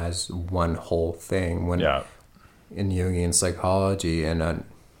function as one whole thing. When in Jungian psychology and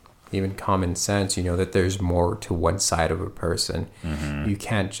even common sense, that there's more to one side of a person. You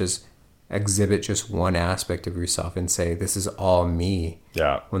can't just exhibit just one aspect of yourself and say, this is all me.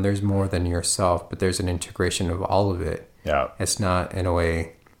 Yeah. When there's more than yourself, but there's an integration of all of it. Yeah. It's not, in a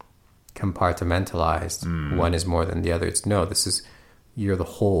way, compartmentalized. One is more than the other. It's no, you're the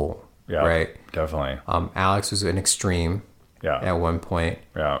whole. Yeah. Right? Definitely. Alex was an extreme. Yeah. At one point.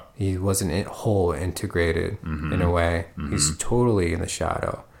 Yeah. He wasn't whole integrated in a way. He's totally in the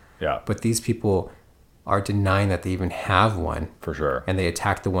shadow. Yeah. But these people are denying that they even have one. For sure. And they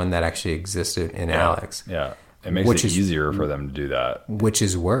attack the one that actually existed in Alex. Yeah. It makes it easier for them to do that. Which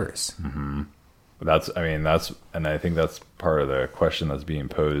is worse. And I think that's part of the question that's being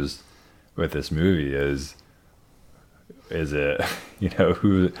posed with this movie is it,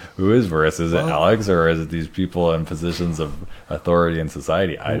 who is worse? Is it Alex, or is it these people in positions of authority in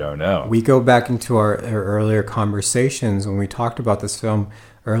society? I don't know. We go back into our earlier conversations when we talked about this film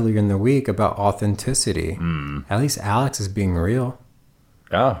earlier in the week about authenticity. At least Alex is being real.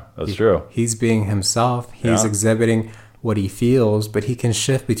 Yeah, that's true. He's being himself. He's exhibiting what he feels, but he can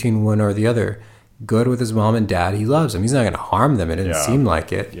shift between one or the other. Good with his mom and dad. He loves them. He's not going to harm them. It didn't seem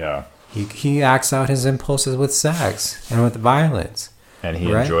like it. Yeah. He acts out his impulses with sex and with violence. And he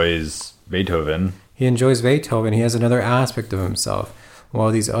enjoys Beethoven. He enjoys Beethoven. He has another aspect of himself.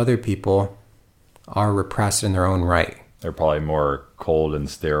 While these other people are repressed in their own right. They're probably more cold and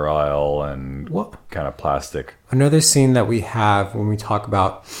sterile and kind of plastic. Another scene that we have when we talk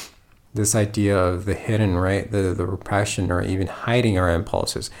about this idea of the hidden, right, the repression or even hiding our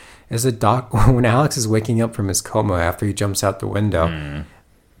impulses, is when Alex is waking up from his coma after he jumps out the window,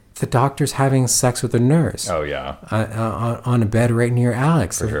 the doctor's having sex with a nurse. Oh, yeah. On a bed right near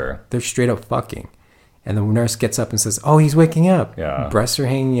Alex. For sure. They're straight up fucking. And the nurse gets up and says, "Oh, he's waking up." Yeah. Breasts are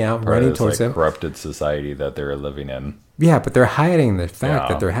hanging out, running towards him. Corrupted society that they're living in. Yeah, but they're hiding the fact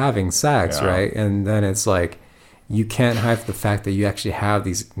that they're having sex, right? And then it's like, you can't hide the fact that you actually have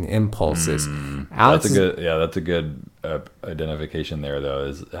these impulses. That's a good identification there, though,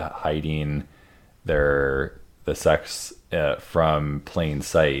 is hiding the sex from plain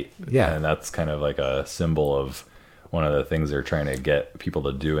sight. Yeah. And that's kind of like a symbol of one of the things they're trying to get people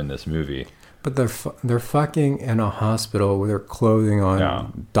to do in this movie. But they're fucking in a hospital with their clothing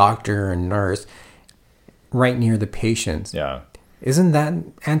on, doctor and nurse, right near the patients. Yeah. Isn't that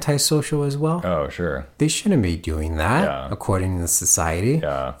antisocial as well? Oh, sure. They shouldn't be doing that, according to society.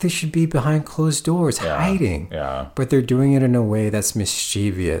 Yeah. They should be behind closed doors, hiding. Yeah. But they're doing it in a way that's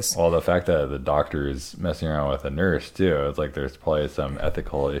mischievous. Well, the fact that the doctor is messing around with a nurse, too, it's like there's probably some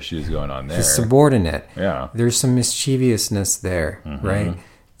ethical issues going on there. The subordinate. Yeah. There's some mischievousness there, right?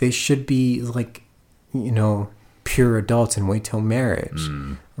 They should be like, pure adults and wait till marriage,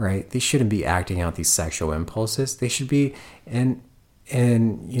 right? They shouldn't be acting out these sexual impulses. They should be in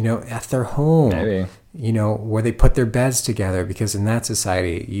at their home, maybe, where they put their beds together, because in that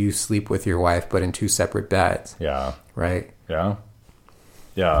society you sleep with your wife but in two separate beds. Yeah. Right. Yeah.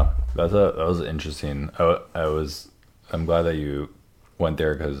 Yeah. That was interesting. I'm glad that you went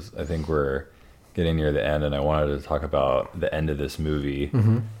there, because I think we're getting near the end and I wanted to talk about the end of this movie.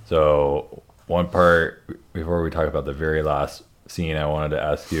 So one part, before we talk about the very last scene, I wanted to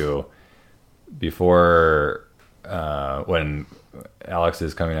ask you, before when Alex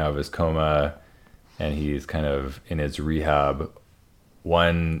is coming out of his coma and he's kind of in his rehab,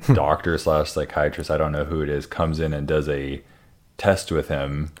 one doctor / psychiatrist, I don't know who it is, comes in and does a test with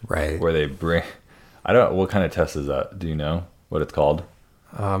him, right, where they bring, what kind of test is that? Do you know what it's called?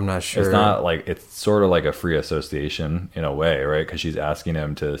 I'm not sure. It's not like, it's sort of like a free association in a way, right? Because she's asking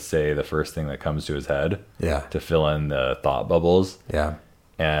him to say the first thing that comes to his head, to fill in the thought bubbles.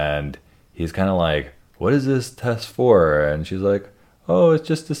 And he's kind of like, "What is this test for?" And she's like, "Oh, it's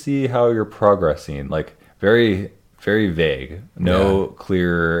just to see how you're progressing." Like, very, very vague, no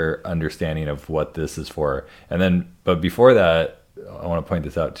clear understanding of what this is for. And then, but before that, I want to point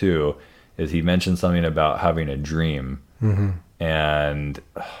this out too, is he mentioned something about having a dream. And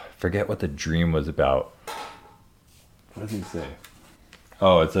I forget what the dream was about. What does he say?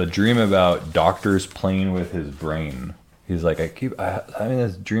 Oh, it's a dream about doctors playing with his brain. He's like, I keep having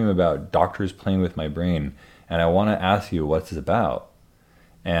this dream about doctors playing with my brain, and I want to ask you what's it about.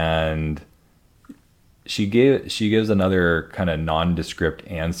 And she gives another kind of nondescript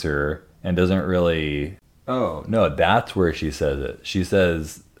answer and doesn't really. Oh no, that's where she says it. She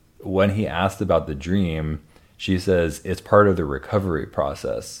says, when he asked about the dream, she says it's part of the recovery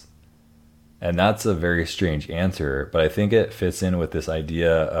process. And that's a very strange answer, but I think it fits in with this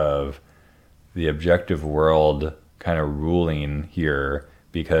idea of the objective world kind of ruling here,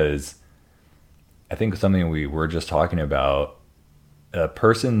 because I think something we were just talking about, a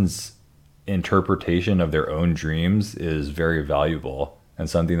person's interpretation of their own dreams is very valuable. and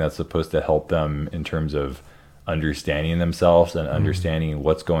something that's supposed to help them in terms of understanding themselves and understanding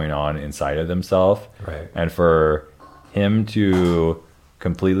what's going on inside of themselves. Right. And for him to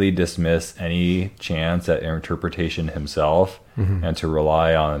completely dismiss any chance at interpretation himself and to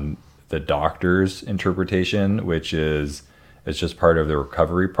rely on the doctor's interpretation, which is it's just part of the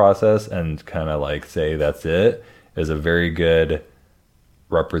recovery process, and kind of like say that's it, is a very good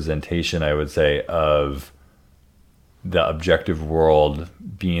representation, I would say, of the objective world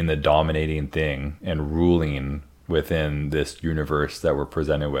being the dominating thing and ruling within this universe that we're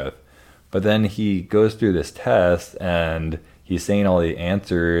presented with. But then he goes through this test and he's saying all the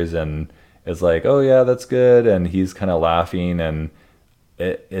answers and it's like, oh yeah, that's good. And he's kind of laughing, and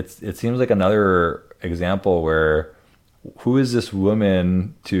it seems like another example where who is this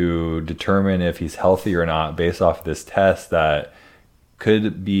woman to determine if he's healthy or not based off this test that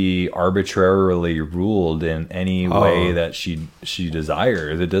could be arbitrarily ruled in any way that she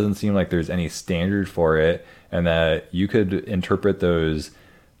desires. It doesn't seem like there's any standard for it, and that you could interpret those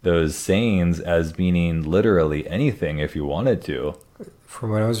sayings as meaning literally anything if you wanted to. From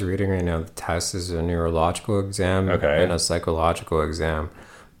what I was reading right now, the test is a neurological exam and a psychological exam,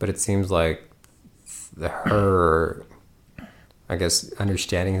 but it seems like her, I guess,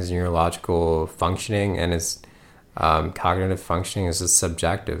 understanding his neurological functioning and his cognitive functioning is just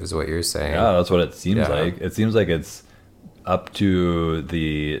subjective, is what you're saying. Yeah, that's what it seems like. It seems like it's up to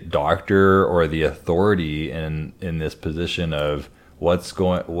the doctor or the authority in this position of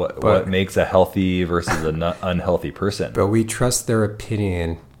what makes a healthy versus an unhealthy person. But we trust their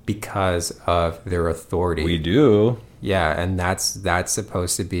opinion because of their authority. We do. Yeah, and that's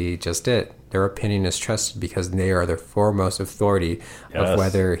supposed to be just it. Their opinion is trusted because they are the foremost authority of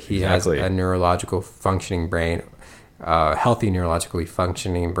whether he has a neurological functioning brain, healthy neurologically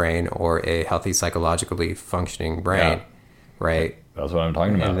functioning brain, or a healthy psychologically functioning brain, right? That's what I'm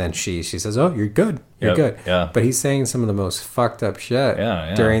talking about. And then she says, "Oh, you're good. You're good." Yeah. But he's saying some of the most fucked up shit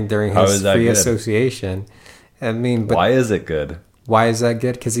during his free association. I mean, but why is it good? Why is that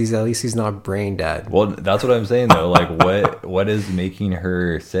good? Because at least he's not brain dead. Well, that's what I'm saying though. Like, what is making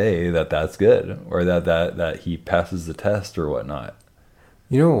her say that that's good, or that he passes the test or whatnot?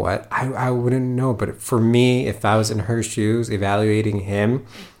 You know what? I wouldn't know. But for me, if I was in her shoes evaluating him,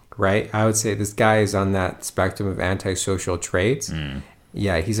 right, I would say this guy is on that spectrum of antisocial traits.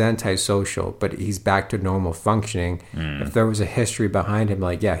 Yeah, he's antisocial, but he's back to normal functioning. If there was a history behind him,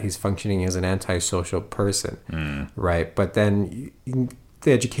 like, yeah, he's functioning as an antisocial person, right? But then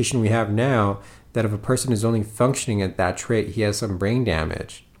the education we have now, that if a person is only functioning at that trait, he has some brain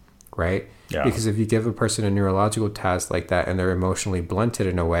damage, right? Yeah. Because if you give a person a neurological test like that and they're emotionally blunted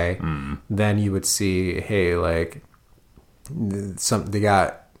in a way, then you would see, hey, like, they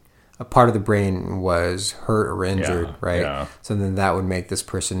got a part of the brain was hurt or injured, right? Yeah. So then that would make this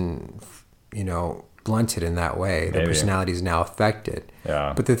person, blunted in that way. Their personality is now affected.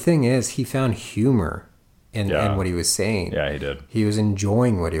 Yeah. But the thing is, he found humor in what he was saying. Yeah, he did. He was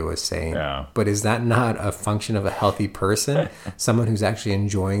enjoying what he was saying. Yeah. But is that not a function of a healthy person? Someone who's actually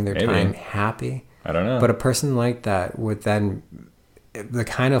enjoying their time, happy? I don't know. But a person like that would then, the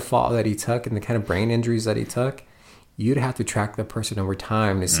kind of fall that he took and the kind of brain injuries that he took, you'd have to track the person over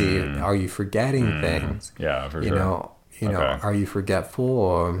time to see, are you forgetting things? Yeah, for sure. Are you forgetful?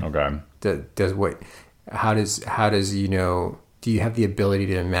 Or how does do you have the ability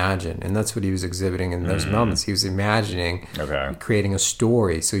to imagine? And that's what he was exhibiting in those moments. He was imagining, creating a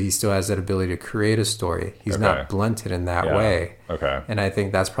story. So he still has that ability to create a story. He's not blunted in that way. Okay. And I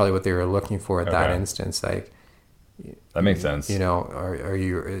think that's probably what they were looking for at that instance. Like, that makes sense. Are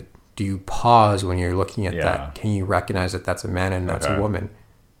you... Do you pause when you're looking at that? Can you recognize that that's a man and that's a woman?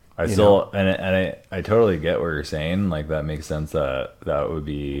 I totally get what you're saying. Like, that makes sense that would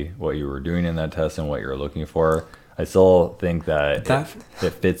be what you were doing in that test and what you're looking for. I still think that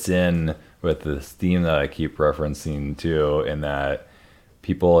it fits in with this theme that I keep referencing too, in that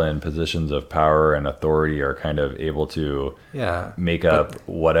people in positions of power and authority are kind of able to make up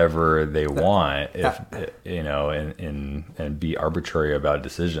whatever they want and be arbitrary about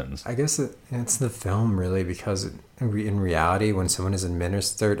decisions. I guess it's the film really, because in reality, when someone is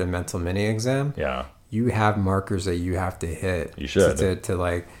administered a mental mini exam, you have markers that you have to hit. You should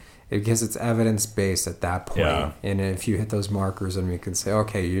because it's evidence based at that point. Yeah. And if you hit those markers, then we can say,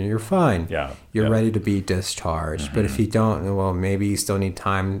 okay, you're fine. Yeah. You're ready to be discharged. But if you don't, well, maybe you still need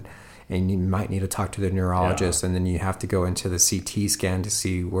time, and you might need to talk to the neurologist, and then you have to go into the CT scan to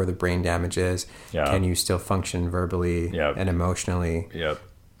see where the brain damage is. Yeah. Can you still function verbally and emotionally? Yep.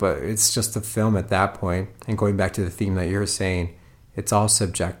 But it's just a film at that point. And going back to the theme that you're saying, it's all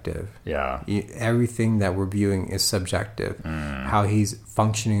subjective. Yeah. Everything that we're viewing is subjective. How he's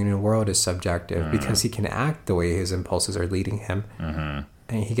functioning in the world is subjective because he can act the way his impulses are leading him.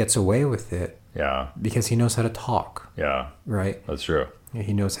 And he gets away with it. Yeah. Because he knows how to talk. Yeah. Right? That's true.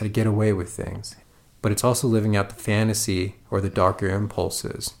 He knows how to get away with things. But it's also living out the fantasy or the darker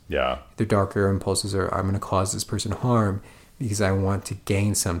impulses. Yeah. The darker impulses are, I'm going to cause this person harm because I want to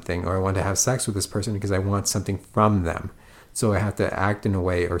gain something, or I want to have sex with this person because I want something from them. So I have to act in a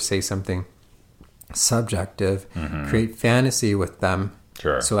way or say something subjective, create fantasy with them,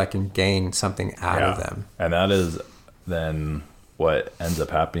 so I can gain something out of them. And that is then what ends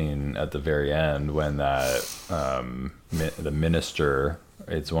up happening at the very end when that the minister,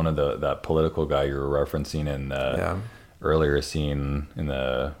 it's one of that political guy you were referencing in the earlier scene in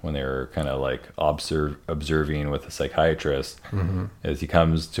when they were kind of like observing with the psychiatrist, is he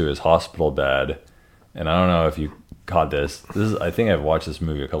comes to his hospital bed, and I don't know if you caught this. I think I've watched this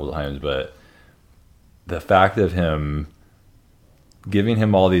movie a couple of times, but the fact of him giving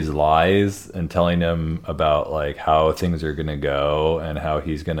him all these lies and telling him about like how things are going to go and how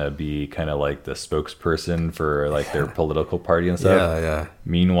he's going to be kind of like the spokesperson for like their political party and stuff. Yeah.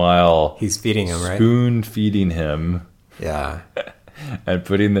 Meanwhile, he's feeding him, right? Spoon feeding him. Yeah.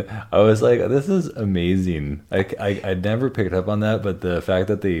 And I was like, this is amazing. I never picked up on that, but the fact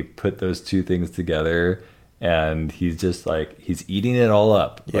that they put those two things together, and he's just like, he's eating it all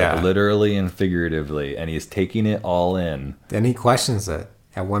up, like literally and figuratively, and he's taking it all in. Then he questions it.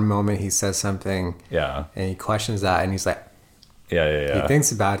 At one moment, he says something, and he questions that, and he's like, He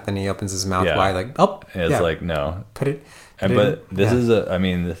thinks about it, then he opens his mouth wide, like, oh, and it's like, no, put it. This is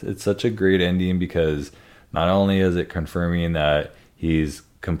it's such a great ending because not only is it confirming that he's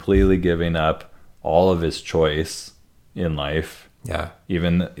completely giving up all of his choice in life. Yeah.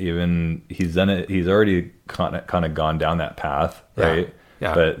 Even he's done it. He's already kind of gone down that path, right?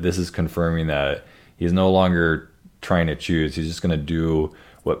 Yeah. But this is confirming that he's no longer trying to choose. He's just going to do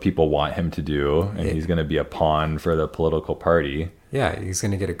what people want him to do, and he's going to be a pawn for the political party. Yeah, he's going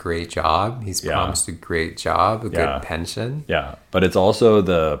to get a great job. He's promised a great job, a good pension. Yeah, but it's also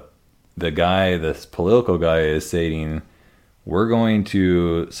the guy, this political guy, is saying, we're going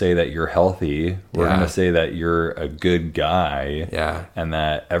to say that you're healthy. We're going to say that you're a good guy. Yeah. And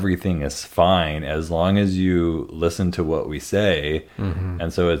that everything is fine as long as you listen to what we say.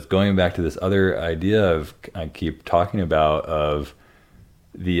 And so it's going back to this other idea of, I keep talking about, of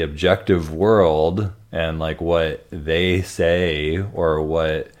the objective world and like what they say or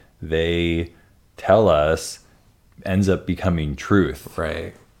what they tell us ends up becoming truth.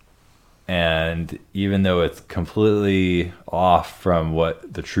 Right. And even though it's completely off from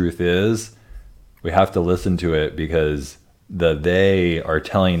what the truth is, we have to listen to it because they are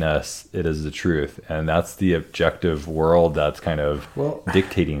telling us it is the truth. And that's the objective world that's kind of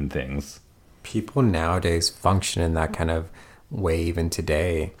dictating things. People nowadays function in that kind of way even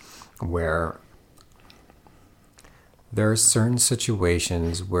today, where there are certain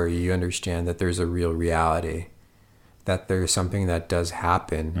situations where you understand that there's a real reality, that there's something that does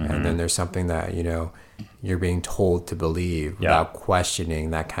happen, and then there's something that, you're being told to believe without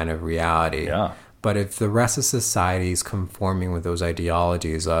questioning that kind of reality. Yeah. But if the rest of society is conforming with those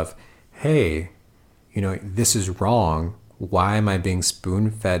ideologies of, hey, this is wrong, why am I being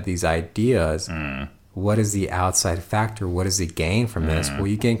spoon-fed these ideas? What is the outside factor? What is the gain from this? Well,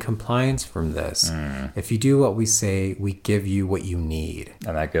 you gain compliance from this. If you do what we say, we give you what you need.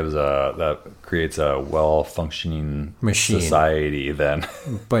 And that creates a well-functioning machine society then.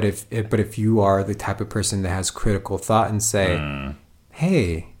 But if you are the type of person that has critical thought and say,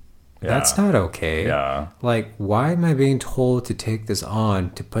 hey, that's not okay. Yeah. Like, why am I being told to take this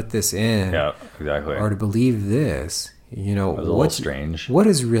on, to put this in? Yeah, exactly. Or to believe this? What's strange? What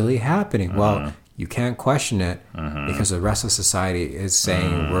is really happening? Well, you can't question it because the rest of society is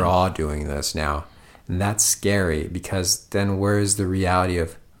saying we're all doing this now. And that's scary because then where is the reality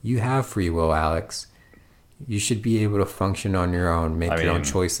of you have free will, Alex? You should be able to function on your own, make your own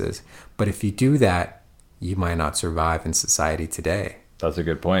choices. But if you do that, you might not survive in society today. That's a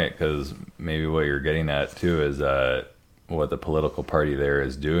good point, because maybe what you're getting at too is that what the political party there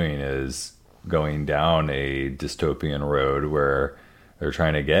is doing is going down a dystopian road where they're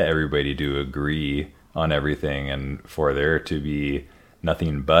trying to get everybody to agree on everything and for there to be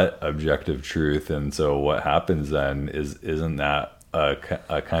nothing but objective truth. And so what happens then isn't that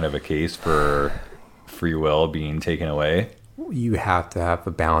a kind of a case for free will being taken away? You have to have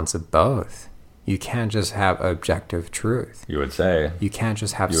a balance of both. You can't just have objective truth. You would say. You can't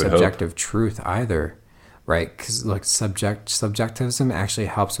just have subjective truth either, right? Because like subjectivism actually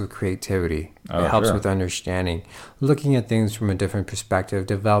helps with creativity. Oh, it helps sure. with understanding, looking at things from a different perspective,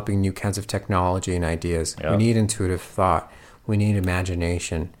 developing new kinds of technology and ideas. Yeah. We need intuitive thought. We need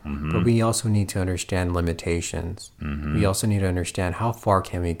imagination, but we also need to understand limitations. We also need to understand how far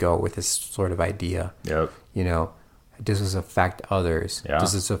can we go with this sort of idea. Yep. You know, does this affect others? Yeah.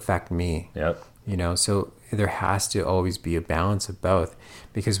 Does this affect me? Yep. You know, so there has to always be a balance of both,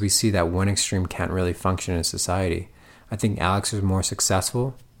 because we see that one extreme can't really function in society. I think Alex was more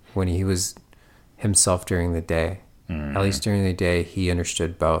successful when he was himself during the day. At least during the day, he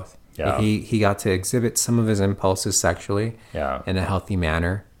understood both. Yeah. He got to exhibit some of his impulses sexually Yeah. in a healthy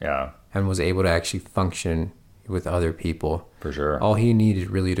manner, Yeah. and was able to actually function with other people. For sure. All he needed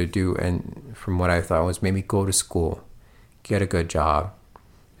really to do, and from what I thought, was maybe go to school, get a good job,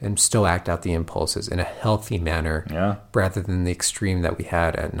 and still act out the impulses in a healthy manner, Yeah. rather than the extreme that we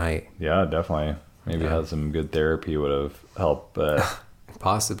had at night. Yeah, definitely. Maybe had some good therapy would have helped, but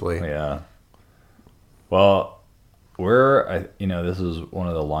Possibly. yeah. Well, this is one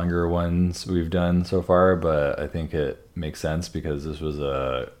of the longer ones we've done so far, but I think it makes sense because this was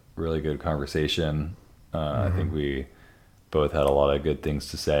a really good conversation. I think we both had a lot of good things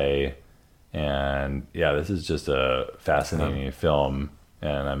to say, and yeah, this is just a fascinating film,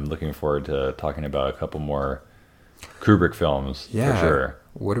 and I'm looking forward to talking about a couple more Kubrick films for sure.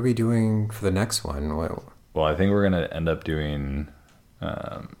 What are we doing for the next one? Well, I think we're gonna end up doing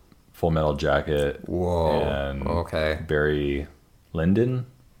Full Metal Jacket. Whoa. And Okay. Barry Lyndon,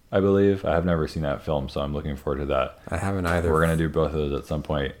 I believe. I have never seen that film, so I'm looking forward to that. I haven't either. We're gonna do both of those at some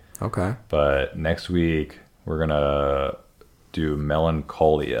point. Okay. But next week we're gonna do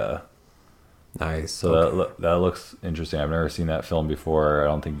Melancholia. Nice. So that looks interesting. I've never seen that film before. I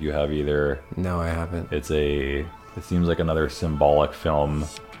don't think you have either. No, I haven't. It seems like another symbolic film.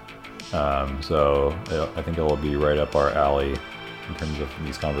 So I think it will be right up our alley in terms of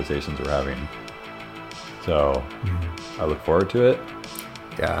these conversations we're having. So I look forward to it.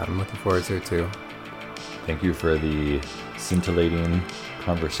 Yeah, I'm looking forward to it too. Thank you for the scintillating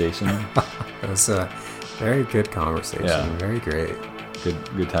conversation. It was a very good conversation. Yeah. Very great.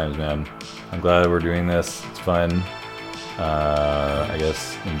 Good times, man. I'm glad we're doing this. It's fun. I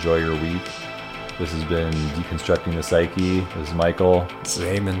guess enjoy your week. This has been Deconstructing the Psyche. This is Michael. This is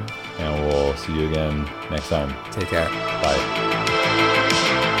Eamon. And we'll see you again next time. Take care. Bye.